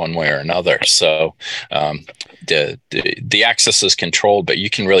Bowl in one way or another. So the access is controlled, but you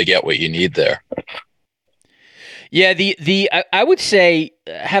can really get what you need there. Yeah, I would say,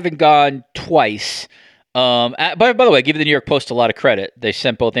 having gone twice, by the way, I give the New York Post a lot of credit. They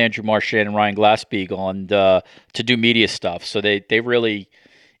sent both Andrew Marchand and Ryan Glass-Steagall on to do media stuff. So they really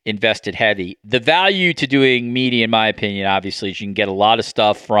invested heavy. The value to doing media, in my opinion, obviously, is you can get a lot of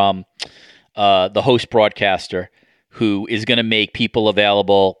stuff from the host broadcaster who is going to make people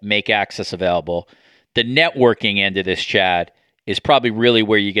available, make access available. The networking end of this, Chad, is probably really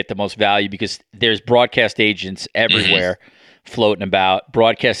where you get the most value because there's broadcast agents everywhere floating about,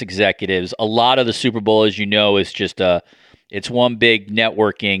 broadcast executives. A lot of the Super Bowl, as you know, is just it's one big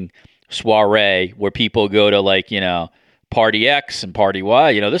networking soiree where people go to Party X and Party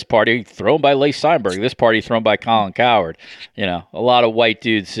Y. This party thrown by Leigh Steinberg. This party thrown by Colin Cowherd. A lot of white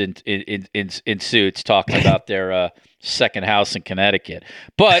dudes in suits talking about their second house in Connecticut.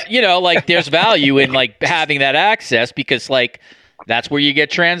 But there's value in having that access because that's where you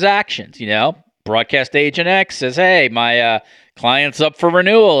get transactions. Broadcast agent X says, "Hey, my client's up for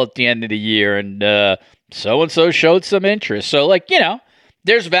renewal at the end of the year, and so and so showed some interest." So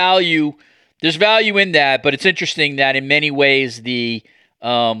there's value. There's value in that, but it's interesting that in many ways you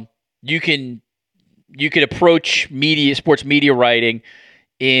could approach sports media writing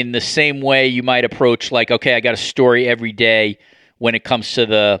in the same way you might approach okay, I got a story every day when it comes to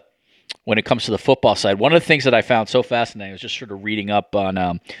the football side. One of the things that I found so fascinating, I was just sort of reading up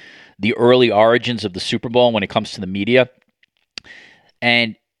on the early origins of the Super Bowl when it comes to the media,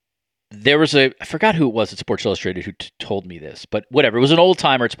 and there was I forgot who it was at Sports Illustrated who told me this, but whatever. It was an old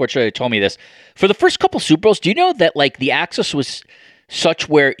timer at Sports Illustrated who told me this. For the first couple Super Bowls, do you know that the access was such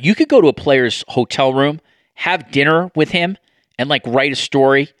where you could go to a player's hotel room, have dinner with him, and write a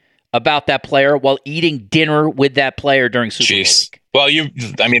story about that player while eating dinner with that player during Super Bowl week? Well,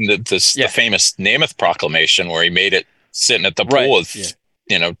 the famous Namath proclamation where he made it sitting at the pool with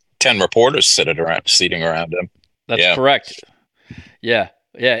 10 reporters seating around him. That's correct. Yeah.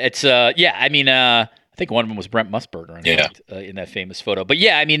 Yeah, it's I think one of them was Brent Musburger in that famous photo. But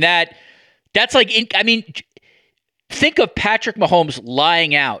that's think of Patrick Mahomes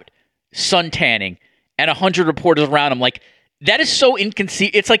lying out, sun tanning, and 100 reporters around him. That is so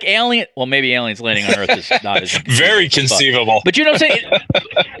inconceivable. It's like alien. Well, maybe aliens landing on Earth is not as very conceivable. But you know what I'm saying?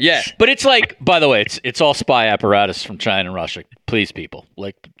 Yeah. But it's like, by the way, it's all spy apparatus from China and Russia. Please, people,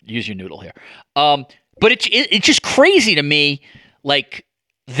 like, use your noodle here. But it's just crazy to me, like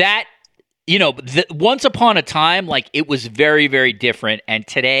that. You know, once upon a time, like it was very, very different, and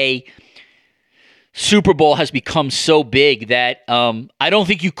today, Super Bowl has become so big that I don't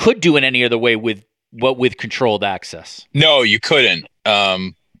think you could do it any other way with controlled access. No, you couldn't.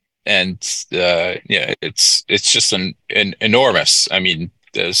 It's just an enormous. I mean,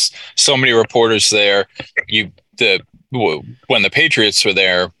 there's so many reporters there. When the Patriots were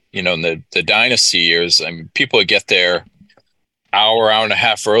there, you know, in the dynasty years, I mean, people would get there hour and a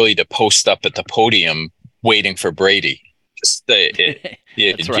half early to post up at the podium waiting for Brady. Right.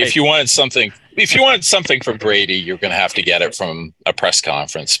 If you wanted something from Brady, you're going to have to get it from a press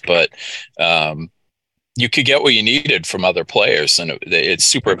conference. But you could get what you needed from other players, and it's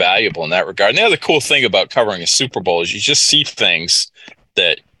super valuable in that regard. And the other cool thing about covering a Super Bowl is you just see things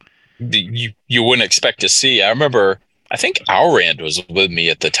that you wouldn't expect to see. I remember, I think Alrand was with me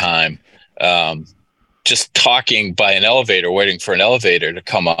at the time, just talking by an elevator, waiting for an elevator to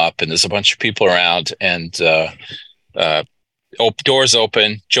come up, and there's a bunch of people around, and doors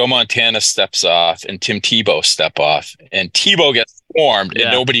open, Joe Montana steps off, and Tim Tebow step off, and Tebow gets formed,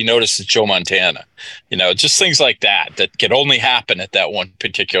 and nobody notices Joe Montana. You know, just things like that can only happen at that one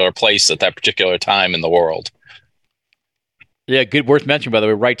particular place at that particular time in the world. Yeah, good. Worth mentioning, by the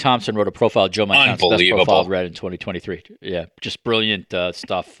way. Wright Thompson wrote a profile of Joe Montana. Unbelievable. Best profile I've read in 2023. Yeah, just brilliant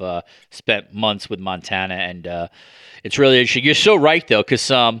stuff. Spent months with Montana, and it's really interesting. You're so right, though, because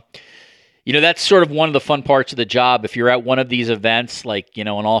you know, that's sort of one of the fun parts of the job. If you're at one of these events, like, you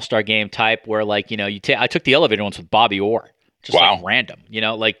know, an all-star game type, where, like, you know, I took the elevator once with Bobby Orr. Just like random, you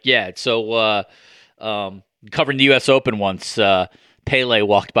know, like, yeah. So covering the U.S. Open once, Pele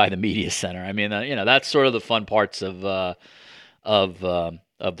walked by the media center. I mean, you know, that's sort of the fun parts of the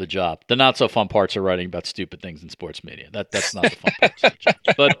job. The not so fun parts are writing about stupid things in sports media. That's not the fun parts of the job.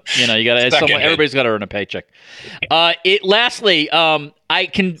 But, you know, everybody's got to earn a paycheck. Lastly, I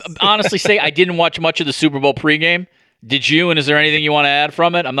can honestly say I didn't watch much of the Super Bowl pregame. Did you? And is there anything you want to add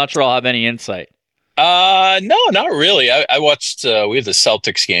from it? I'm not sure I'll have any insight. No, not really. I watched, we had the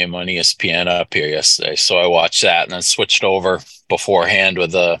Celtics game on ESPN up here yesterday. So I watched that and then switched over beforehand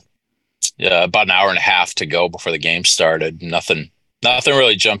with about an hour and a half to go before the game started. Nothing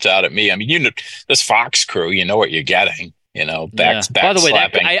really jumped out at me. I mean, you know, this Fox crew, you know what you're getting, you know, back By the way,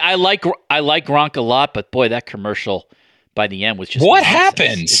 I like Gronk a lot, but boy, that commercial by the end was just what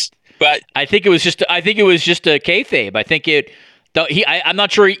happens. But I think it was just a kayfabe. I think I'm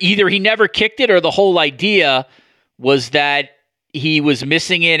not sure either he never kicked it or the whole idea was that he was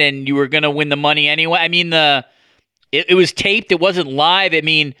missing it and you were going to win the money anyway. I mean, it was taped. It wasn't live. I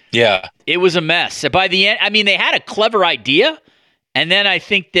mean, yeah, it was a mess. By the end, I mean, they had a clever idea, and then I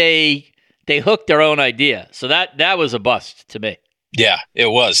think they hooked their own idea. So that was a bust to me. Yeah,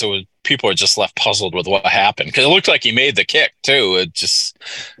 it was. People were just left puzzled with what happened because it looked like he made the kick too. It just,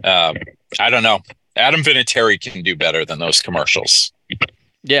 I don't know. Adam Vinatieri can do better than those commercials.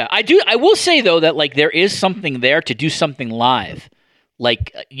 Yeah, I do. I will say, though, that like there is something there to do something live.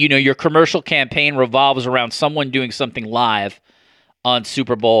 Like, you know, your commercial campaign revolves around someone doing something live on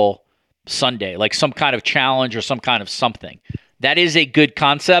Super Bowl Sunday, like some kind of challenge or some kind of something. That is a good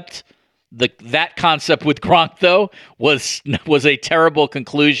concept. That concept with Gronk, though, was a terrible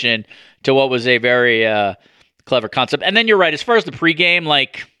conclusion to what was a very clever concept. And then you're right. As far as the pregame,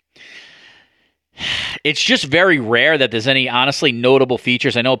 like, it's just very rare that there's any honestly notable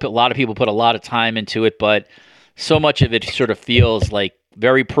features. I know a lot of people put a lot of time into it, but so much of it sort of feels like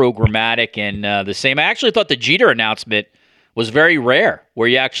very programmatic and the same. I actually thought the Jeter announcement was very rare, where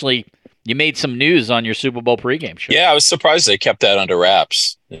you made some news on your Super Bowl pregame show. Yeah, I was surprised they kept that under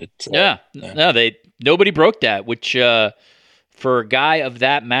wraps. Nobody broke that, which for a guy of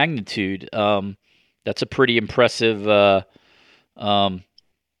that magnitude, that's a pretty impressive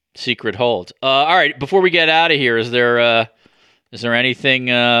secret hold. All right, before we get out of here, is there anything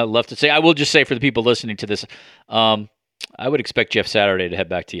left to say? I will just say for the people listening to this, I would expect Jeff Saturday to head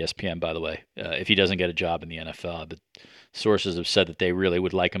back to ESPN, by the way, if he doesn't get a job in the NFL. But sources have said that they really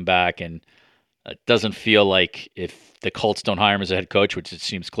would like him back, and it doesn't feel like if the Colts don't hire him as a head coach, which it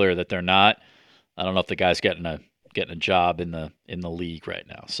seems clear that they're not, I don't know if the guy's getting a job in the league right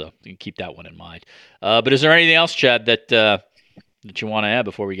now. So you can keep that one in mind. But is there anything else, Chad, that you want to add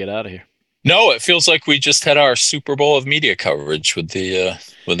before we get out of here? No, it feels like we just had our Super Bowl of media coverage with the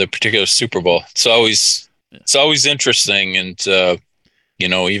particular Super Bowl. It's always interesting, and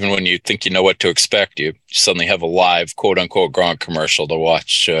even when you think you know what to expect, you suddenly have a live quote unquote Gronk commercial to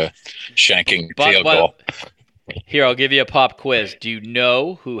watch shanking field goal. Here, I'll give you a pop quiz. Do you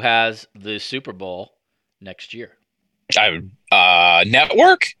know who has the Super Bowl next year?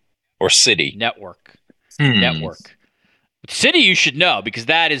 Network or city? Network. Network. City, you should know,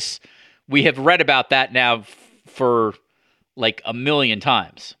 because we have read about that now for like a million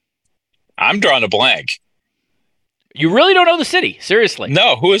times. I'm drawing a blank. You really don't know the city? Seriously?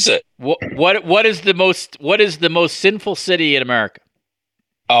 No. Who is it? What is the most sinful city in America?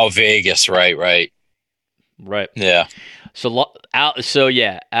 Oh, Vegas. Right. Yeah. So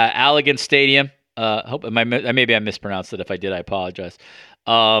Allegan Stadium. Maybe I mispronounced it. If I did, I apologize.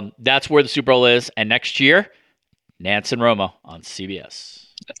 That's where the Super Bowl is, and next year, Nance and Romo on CBS.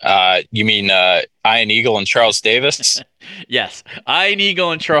 You mean Ian Eagle and Charles Davis? Yes, Ian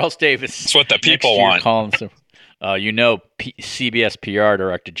Eagle and Charles Davis. That's what the people want. CBS PR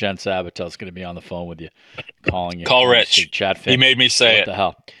director Jen Sabatel is going to be on the phone with you, calling you. Call Rich. Chad Finn. He made me say what the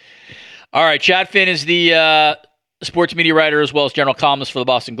hell? All right, Chad Finn is the sports media writer as well as general columnist for the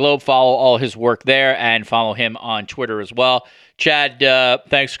Boston Globe. Follow all his work there and follow him on Twitter as well. Chad,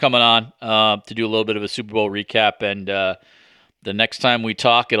 thanks for coming on to do a little bit of a Super Bowl recap. And the next time we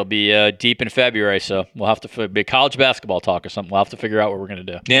talk, it'll be deep in February. So we'll have to be college basketball talk or something. We'll have to figure out what we're going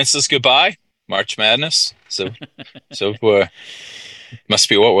to do. Nance says goodbye. March Madness. So must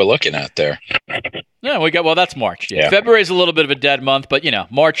be what we're looking at there. Yeah, that's March. Yeah. February is a little bit of a dead month, but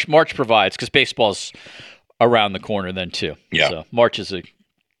March provides, because baseball's around the corner then too. Yeah. So March is a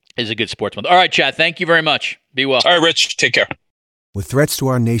good sports month. All right, Chad, thank you very much. Be well. All right, Rich, take care. With threats to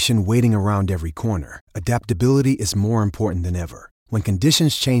our nation waiting around every corner, adaptability is more important than ever. When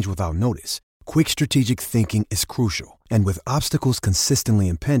conditions change without notice, quick strategic thinking is crucial. And with obstacles consistently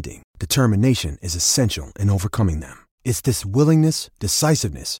impending, determination is essential in overcoming them. It's this willingness,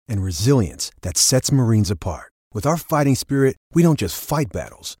 decisiveness, and resilience that sets Marines apart. With our fighting spirit, we don't just fight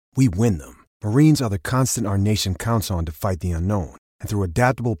battles, we win them. Marines are the constant our nation counts on to fight the unknown. And through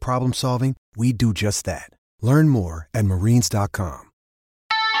adaptable problem solving, we do just that. Learn more at marines.com.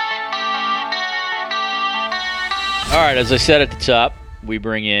 All right, as I said at the top, we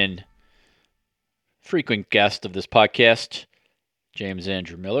bring in frequent guest of this podcast, James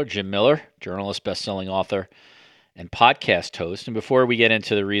Andrew Miller. Jim Miller, journalist, best-selling author, and podcast host. And before we get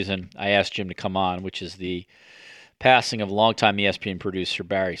into the reason I asked Jim to come on, which is the passing of longtime ESPN producer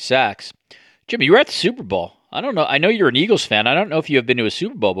Barry Sachs. Jim, you were at the Super Bowl. I don't know. I know you're an Eagles fan. I don't know if you have been to a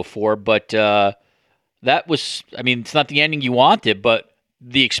Super Bowl before, but that was, it's not the ending you wanted, but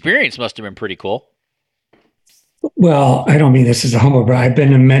the experience must have been pretty cool. Well, I don't mean this as a humble brag. I've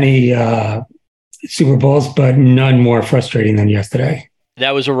been to many Super Bowls, but none more frustrating than yesterday.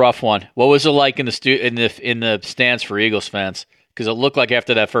 That was a rough one. What was it like in the stands for Eagles fans? Because it looked like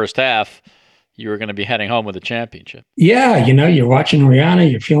after that first half, you were going to be heading home with a championship. Yeah, you're watching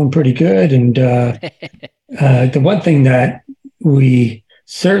Rihanna, you're feeling pretty good, and the one thing that we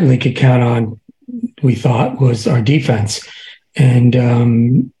certainly could count on, we thought, was our defense. And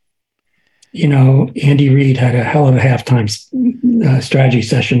Andy Reid had a hell of a halftime strategy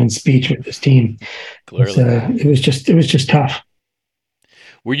session and speech with his team. Clearly, it was just tough.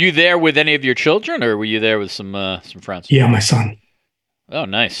 Were you there with any of your children, or were you there with some friends? Yeah, my son. Oh,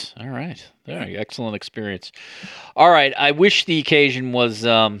 nice. All right. Very excellent experience. All right. I wish the occasion was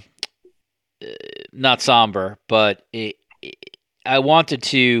not somber, but I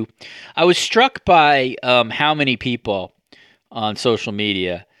was struck by how many people on social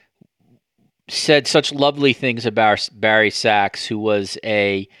media said such lovely things about Barry Sachs, who was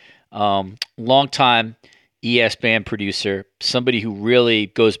a longtime ESPN producer, somebody who really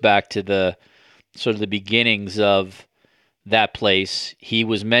goes back to the sort of the beginnings of that place. He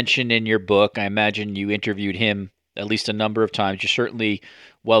was mentioned in your book. I imagine you interviewed him at least a number of times. You're certainly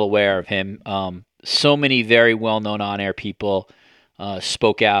well aware of him. So many very well-known on-air people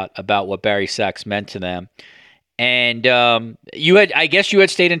spoke out about what Barry Sachs meant to them. And I guess you had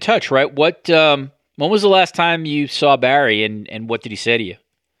stayed in touch, right? When was the last time you saw Barry, and what did he say to you?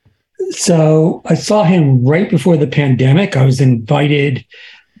 So I saw him right before the pandemic. I was invited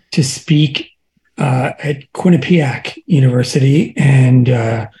to speak at Quinnipiac University,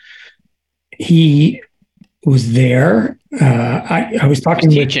 and he was there. I was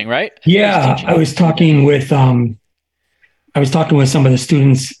talking teaching, right? Yeah, I was talking with some of the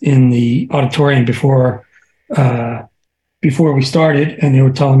students in the auditorium before we started, and they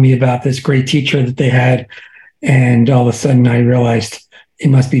were telling me about this great teacher that they had, and all of a sudden I realized it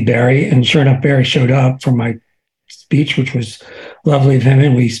must be Barry, and sure enough, Barry showed up for my speech, which was lovely of him,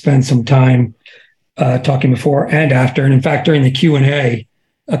 and we spent some time talking before and after. And in fact, during the Q&A,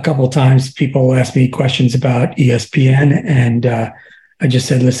 a couple of times people asked me questions about ESPN, and I just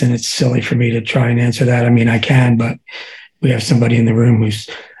said, listen, it's silly for me to try and answer that. I mean, I can, but we have somebody in the room who's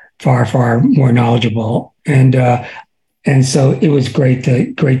far, far more knowledgeable. And so it was great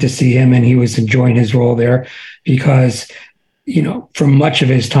to see him, and he was enjoying his role there because, for much of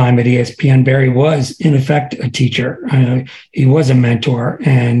his time at ESPN, Barry was in effect a teacher. He was a mentor,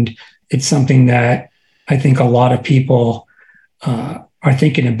 and it's something that I think a lot of people are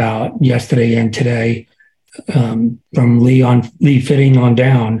thinking about yesterday and today, from Lee Fitting on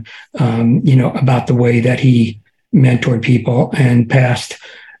down, about the way that he mentored people and passed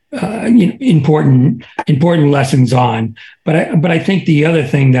important lessons on. But I think the other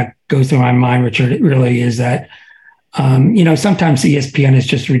thing that goes through my mind, Richard, really is that sometimes ESPN is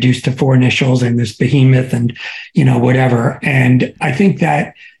just reduced to 4 initials and this behemoth and whatever. And I think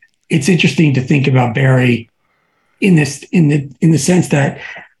that it's interesting to think about Barry in the sense that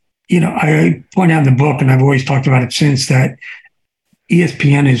I point out in the book, and I've always talked about it since, that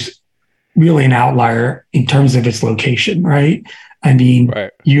ESPN is really an outlier in terms of its location, right? I mean,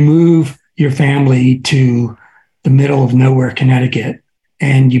 right. You move your family to the middle of nowhere, Connecticut,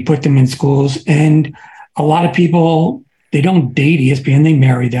 and you put them in schools. And a lot of people, they don't date ESPN, they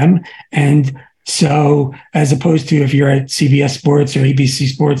marry them. And so as opposed to if you're at CBS Sports or ABC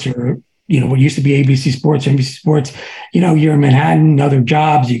Sports or, what used to be ABC Sports, NBC Sports, you're in Manhattan, other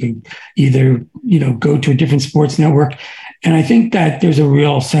jobs, you can either, go to a different sports network. And I think that there's a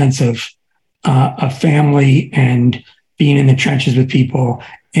real sense of a family and being in the trenches with people.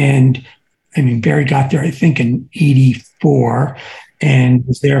 And I mean, Barry got there, I think, in 1984 and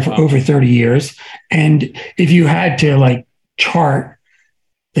was there for over 30 years. And if you had to chart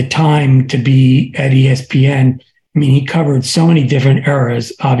the time to be at ESPN, I mean, he covered so many different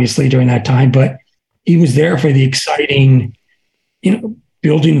eras, obviously, during that time, but he was there for the exciting,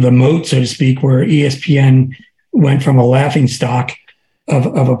 building of the moat, so to speak, where ESPN went from a laughingstock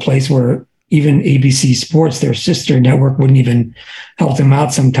of a place where even ABC Sports, their sister network, wouldn't even help them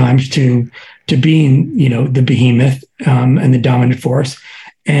out sometimes, to being, the behemoth and the dominant force.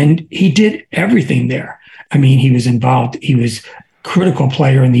 And he did everything there. I mean, he was involved. He was a critical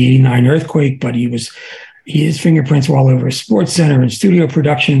player in the 1989 earthquake, but his fingerprints were all over Sports Center and studio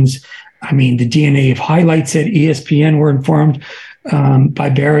productions. I mean, the DNA of highlights at ESPN were informed by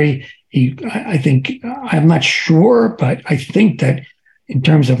Barry. I think, I'm not sure, but I think that in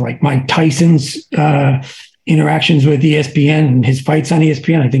terms of Mike Tyson's interactions with ESPN and his fights on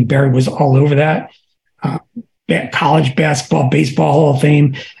ESPN, I think Barry was all over that. College basketball, baseball Hall of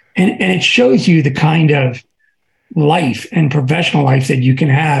Fame. And it shows you the kind of life and professional life that you can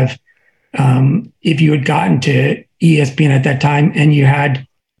have if you had gotten to ESPN at that time and you had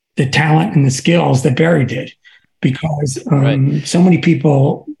the talent and the skills that Barry did, because so many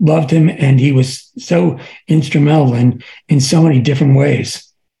people loved him and he was so instrumental in so many different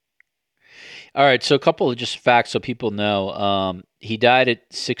ways. All right. So a couple of just facts so people know. He died at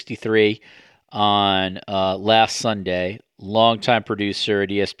 63 on last Sunday. Longtime producer at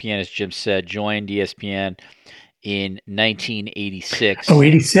ESPN, as Jim said, joined ESPN in 1986. Oh,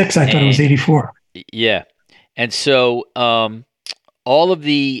 86? I thought it was 84. Yeah. And so all of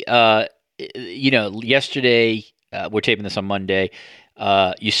the, yesterday, we're taping this on Monday,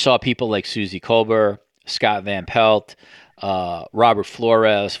 you saw people like Suzy Kolber, Scott Van Pelt, Robert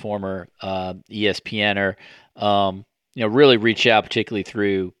Flores, former ESPNer, really reach out, particularly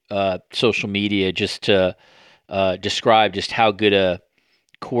through social media, just to describe just how good a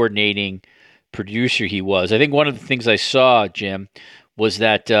coordinating producer he was. I think one of the things I saw, Jim, was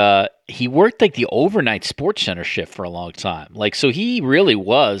that he worked the overnight Sports Center shift for a long time. So he really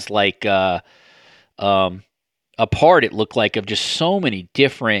was a part, it looked like, of just so many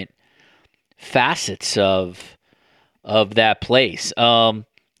different facets of that place. Me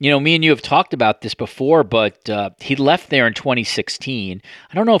and you have talked about this before, but he left there in 2016.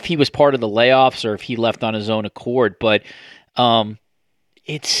 I don't know if he was part of the layoffs or if he left on his own accord, but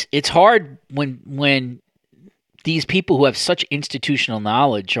it's hard when these people who have such institutional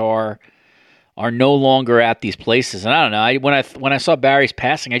knowledge are no longer at these places. And I don't know. When I saw Barry's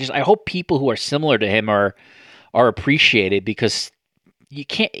passing, I hope people who are similar to him are appreciated, because you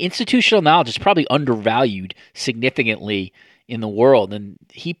can't. Institutional knowledge is probably undervalued significantly in the world, and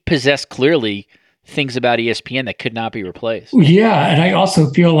he possessed clearly things about ESPN that could not be replaced. Yeah, and I also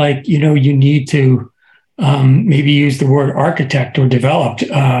feel like you need to maybe use the word architect or developed,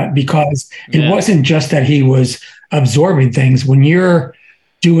 because it wasn't just that he was absorbing things. When you're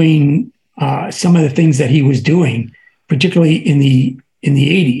doing some of the things that he was doing, particularly in the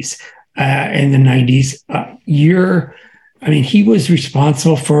 80s and the 90s, you're I mean, he was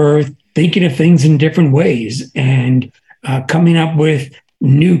responsible for thinking of things in different ways and coming up with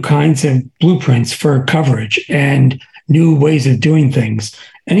new kinds of blueprints for coverage and new ways of doing things.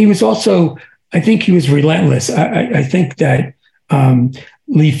 And he was also, I think he was relentless. I think that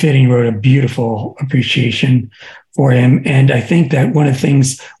Lee Fitting wrote a beautiful appreciation for him. And I think that one of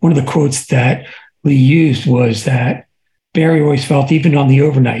the quotes that Lee used was that Barry always felt, even on the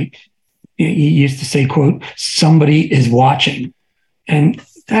overnight, he used to say, quote, "Somebody is watching." And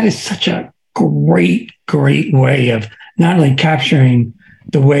that is such a great, great way of not only capturing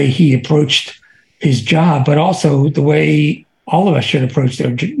the way he approached his job, but also the way all of us should approach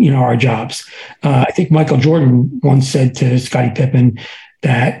our jobs. I think Michael Jordan once said to Scottie Pippen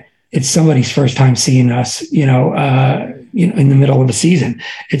that it's somebody's first time seeing us, in the middle of a season.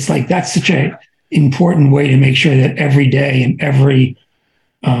 It's like, that's such an important way to make sure that every day and every,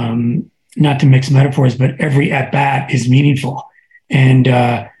 not to mix metaphors, but every at bat is meaningful. And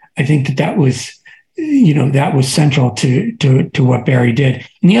I think that was central to what Barry did.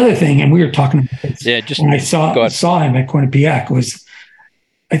 And the other thing, and we were talking about this, when I saw him at Quinnipiac, was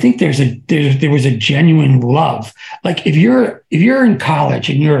I think there was a genuine love. Like if you're in college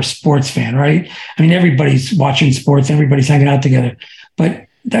and you're a sports fan, right? I mean, everybody's watching sports, everybody's hanging out together, but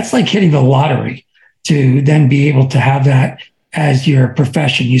that's like hitting the lottery to then be able to have that as your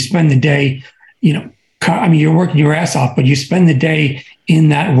profession. You spend the day, you're working your ass off, but you spend the day in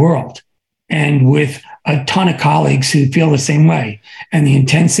that world and with a ton of colleagues who feel the same way, and the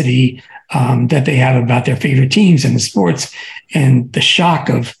intensity that they have about their favorite teams and the sports and the shock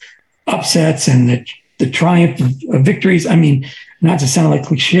of upsets and the triumph of victories. I mean, not to sound like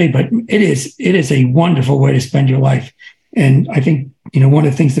cliche, but it is a wonderful way to spend your life. And I think, one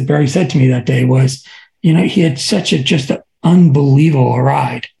of the things that Barry said to me that day was, he had such just an unbelievable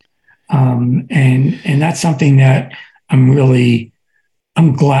ride. And that's something that I'm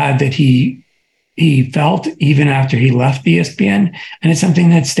glad that he felt even after he left ESPN. And it's something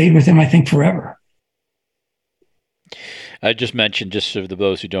that stayed with him, I think, forever. I just mentioned, just for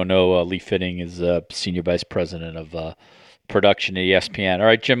those who don't know, Lee Fitting is Senior Vice President of production at ESPN. All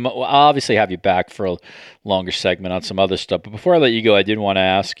right, Jim, I'll obviously have you back for a longer segment on some other stuff. But before I let you go, I did want to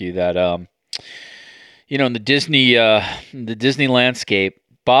ask you that, in the Disney landscape,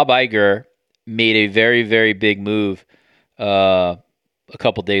 Bob Iger made a very, very big move a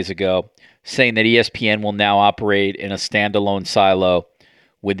couple days ago, saying that ESPN will now operate in a standalone silo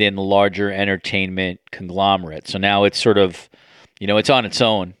within the larger entertainment conglomerate. So now it's sort of, it's on its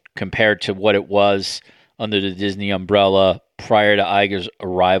own compared to what it was under the Disney umbrella prior to Iger's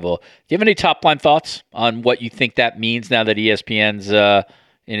arrival. Do you have any top-line thoughts on what you think that means now that ESPN's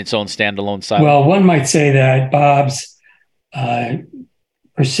in its own standalone silo? Well, one might say that Bob's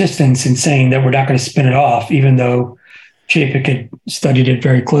persistence in saying that we're not going to spin it off, even though Chapek had studied it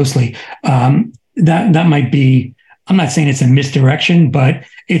very closely, that might be, I'm not saying it's a misdirection, but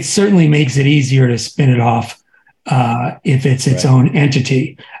it certainly makes it easier to spin it off if it's its own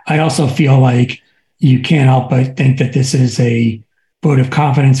entity. I also feel like you can't help but think that this is a vote of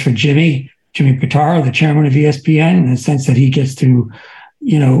confidence for Jimmy Pitaro, the chairman of ESPN, in the sense that he gets to,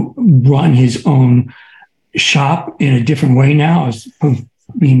 run his own shop in a different way now, as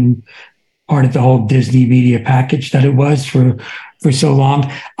being part of the whole Disney media package that it was for so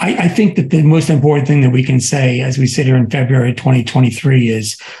long. I think that the most important thing that we can say as we sit here in February 2023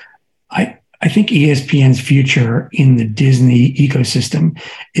 is I think ESPN's future in the Disney ecosystem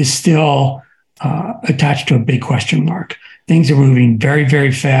is still attached to a big question mark. Things are moving very,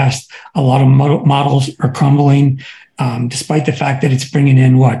 very fast. A lot of models are crumbling, despite the fact that it's bringing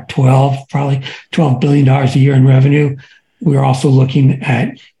in probably $12 billion a year in revenue. We're also looking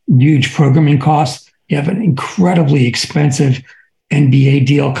at huge programming costs. You have an incredibly expensive NBA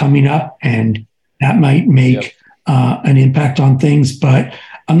deal coming up, and that might make an impact on things. But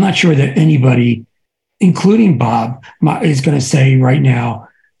I'm not sure that anybody, including Bob, is going to say right now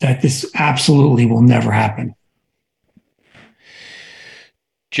that this absolutely will never happen.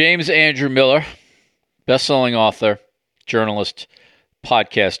 James Andrew Miller, best-selling author, journalist,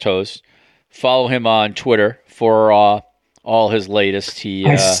 podcast host. Follow him on Twitter for all his latest.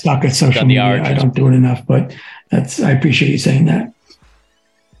 I suck at social media. I don't do it enough, but I appreciate you saying that.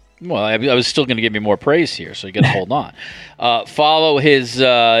 Well, I was still going to give you more praise here, so you got to hold on. Follow his,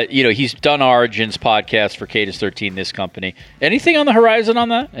 he's done Origins podcast for Cadence 13, this company. Anything on the horizon on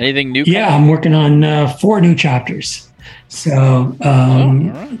that? Anything new? Yeah, I'm working on 4 new chapters. So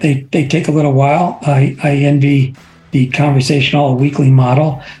right. They take a little while. I envy the conversational weekly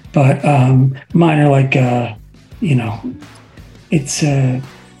model, but mine are like, it's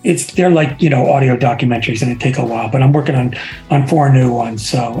they're like, audio documentaries, and it take a while, but I'm working on 4 new ones.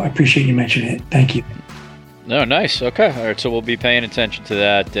 So I appreciate you mentioning it. Thank you. No, nice. Okay. All right. So we'll be paying attention to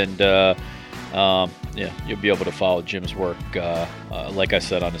that. And, you'll be able to follow Jim's work, like I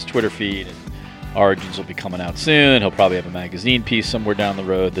said, on his Twitter feed. And Origins will be coming out soon. He'll probably have a magazine piece somewhere down the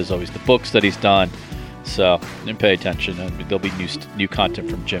road. There's always the books that he's done. So pay attention. There'll be new content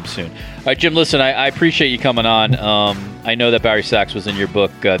from Jim soon. All right, Jim, listen, I appreciate you coming on. I know that Barry Sachs was in your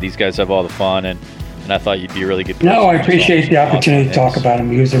book. These guys have all the fun, and I thought you'd be a really good person. No, I appreciate the opportunity to talk about him.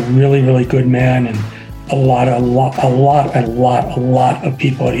 He was a really, really good man, and a lot of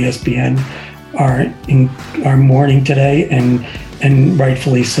people at ESPN are mourning today, and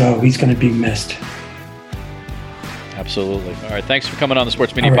rightfully so. He's going to be missed. Absolutely. All right, thanks for coming on the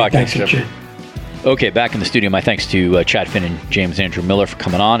Sports Media Podcast. Thanks, Richard. Okay, back in the studio. My thanks to Chad Finn and James Andrew Miller for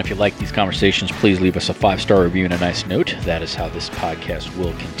coming on. If you like these conversations, please leave us a 5-star review and a nice note. That is how this podcast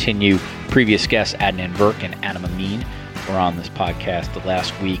will continue. Previous guests, Adnan Virk and Adam Amin, were on this podcast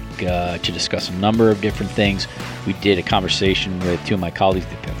last week to discuss a number of different things. We did a conversation with 2 of my colleagues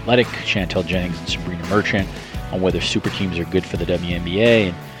at The Athletic, Chantel Jennings and Sabrina Merchant, on whether super teams are good for the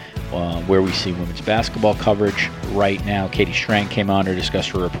WNBA and where we see women's basketball coverage right now. Katie Strang came on to discuss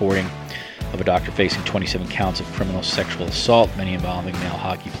her reporting of a doctor facing 27 counts of criminal sexual assault, many involving male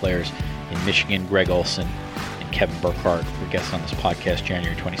hockey players in Michigan. Greg Olson and Kevin Burkhardt were guests on this podcast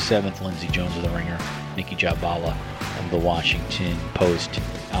January 27th. Lindsey Jones of The Ringer, Nikki Jhabvala of The Washington Post,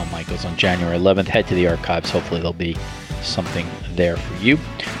 Al Michaels on January 11th. Head to the archives. Hopefully there'll be something there for you.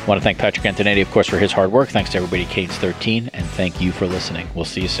 I want to thank Patrick Antonetti, of course, for his hard work. Thanks to everybody at Cadence 13, and thank you for listening. We'll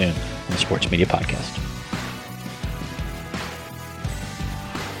see you soon on the Sports Media Podcast.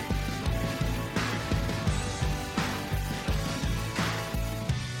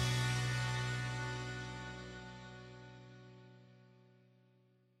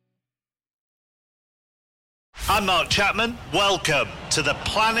 I'm Mark Chapman. Welcome to the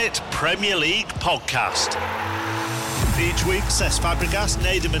Planet Premier League podcast. Each week, Cesc Fabregas,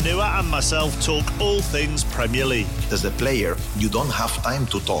 Nader Manua and myself talk all things Premier League. As a player, you don't have time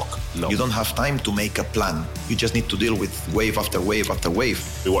to talk. No. You don't have time to make a plan. You just need to deal with wave after wave after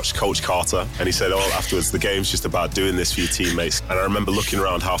wave. We watched Coach Carter and he said, afterwards, the game's just about doing this for your teammates. And I remember looking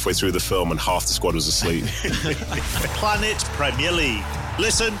around halfway through the film and half the squad was asleep. Planet Premier League.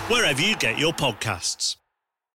 Listen wherever you get your podcasts.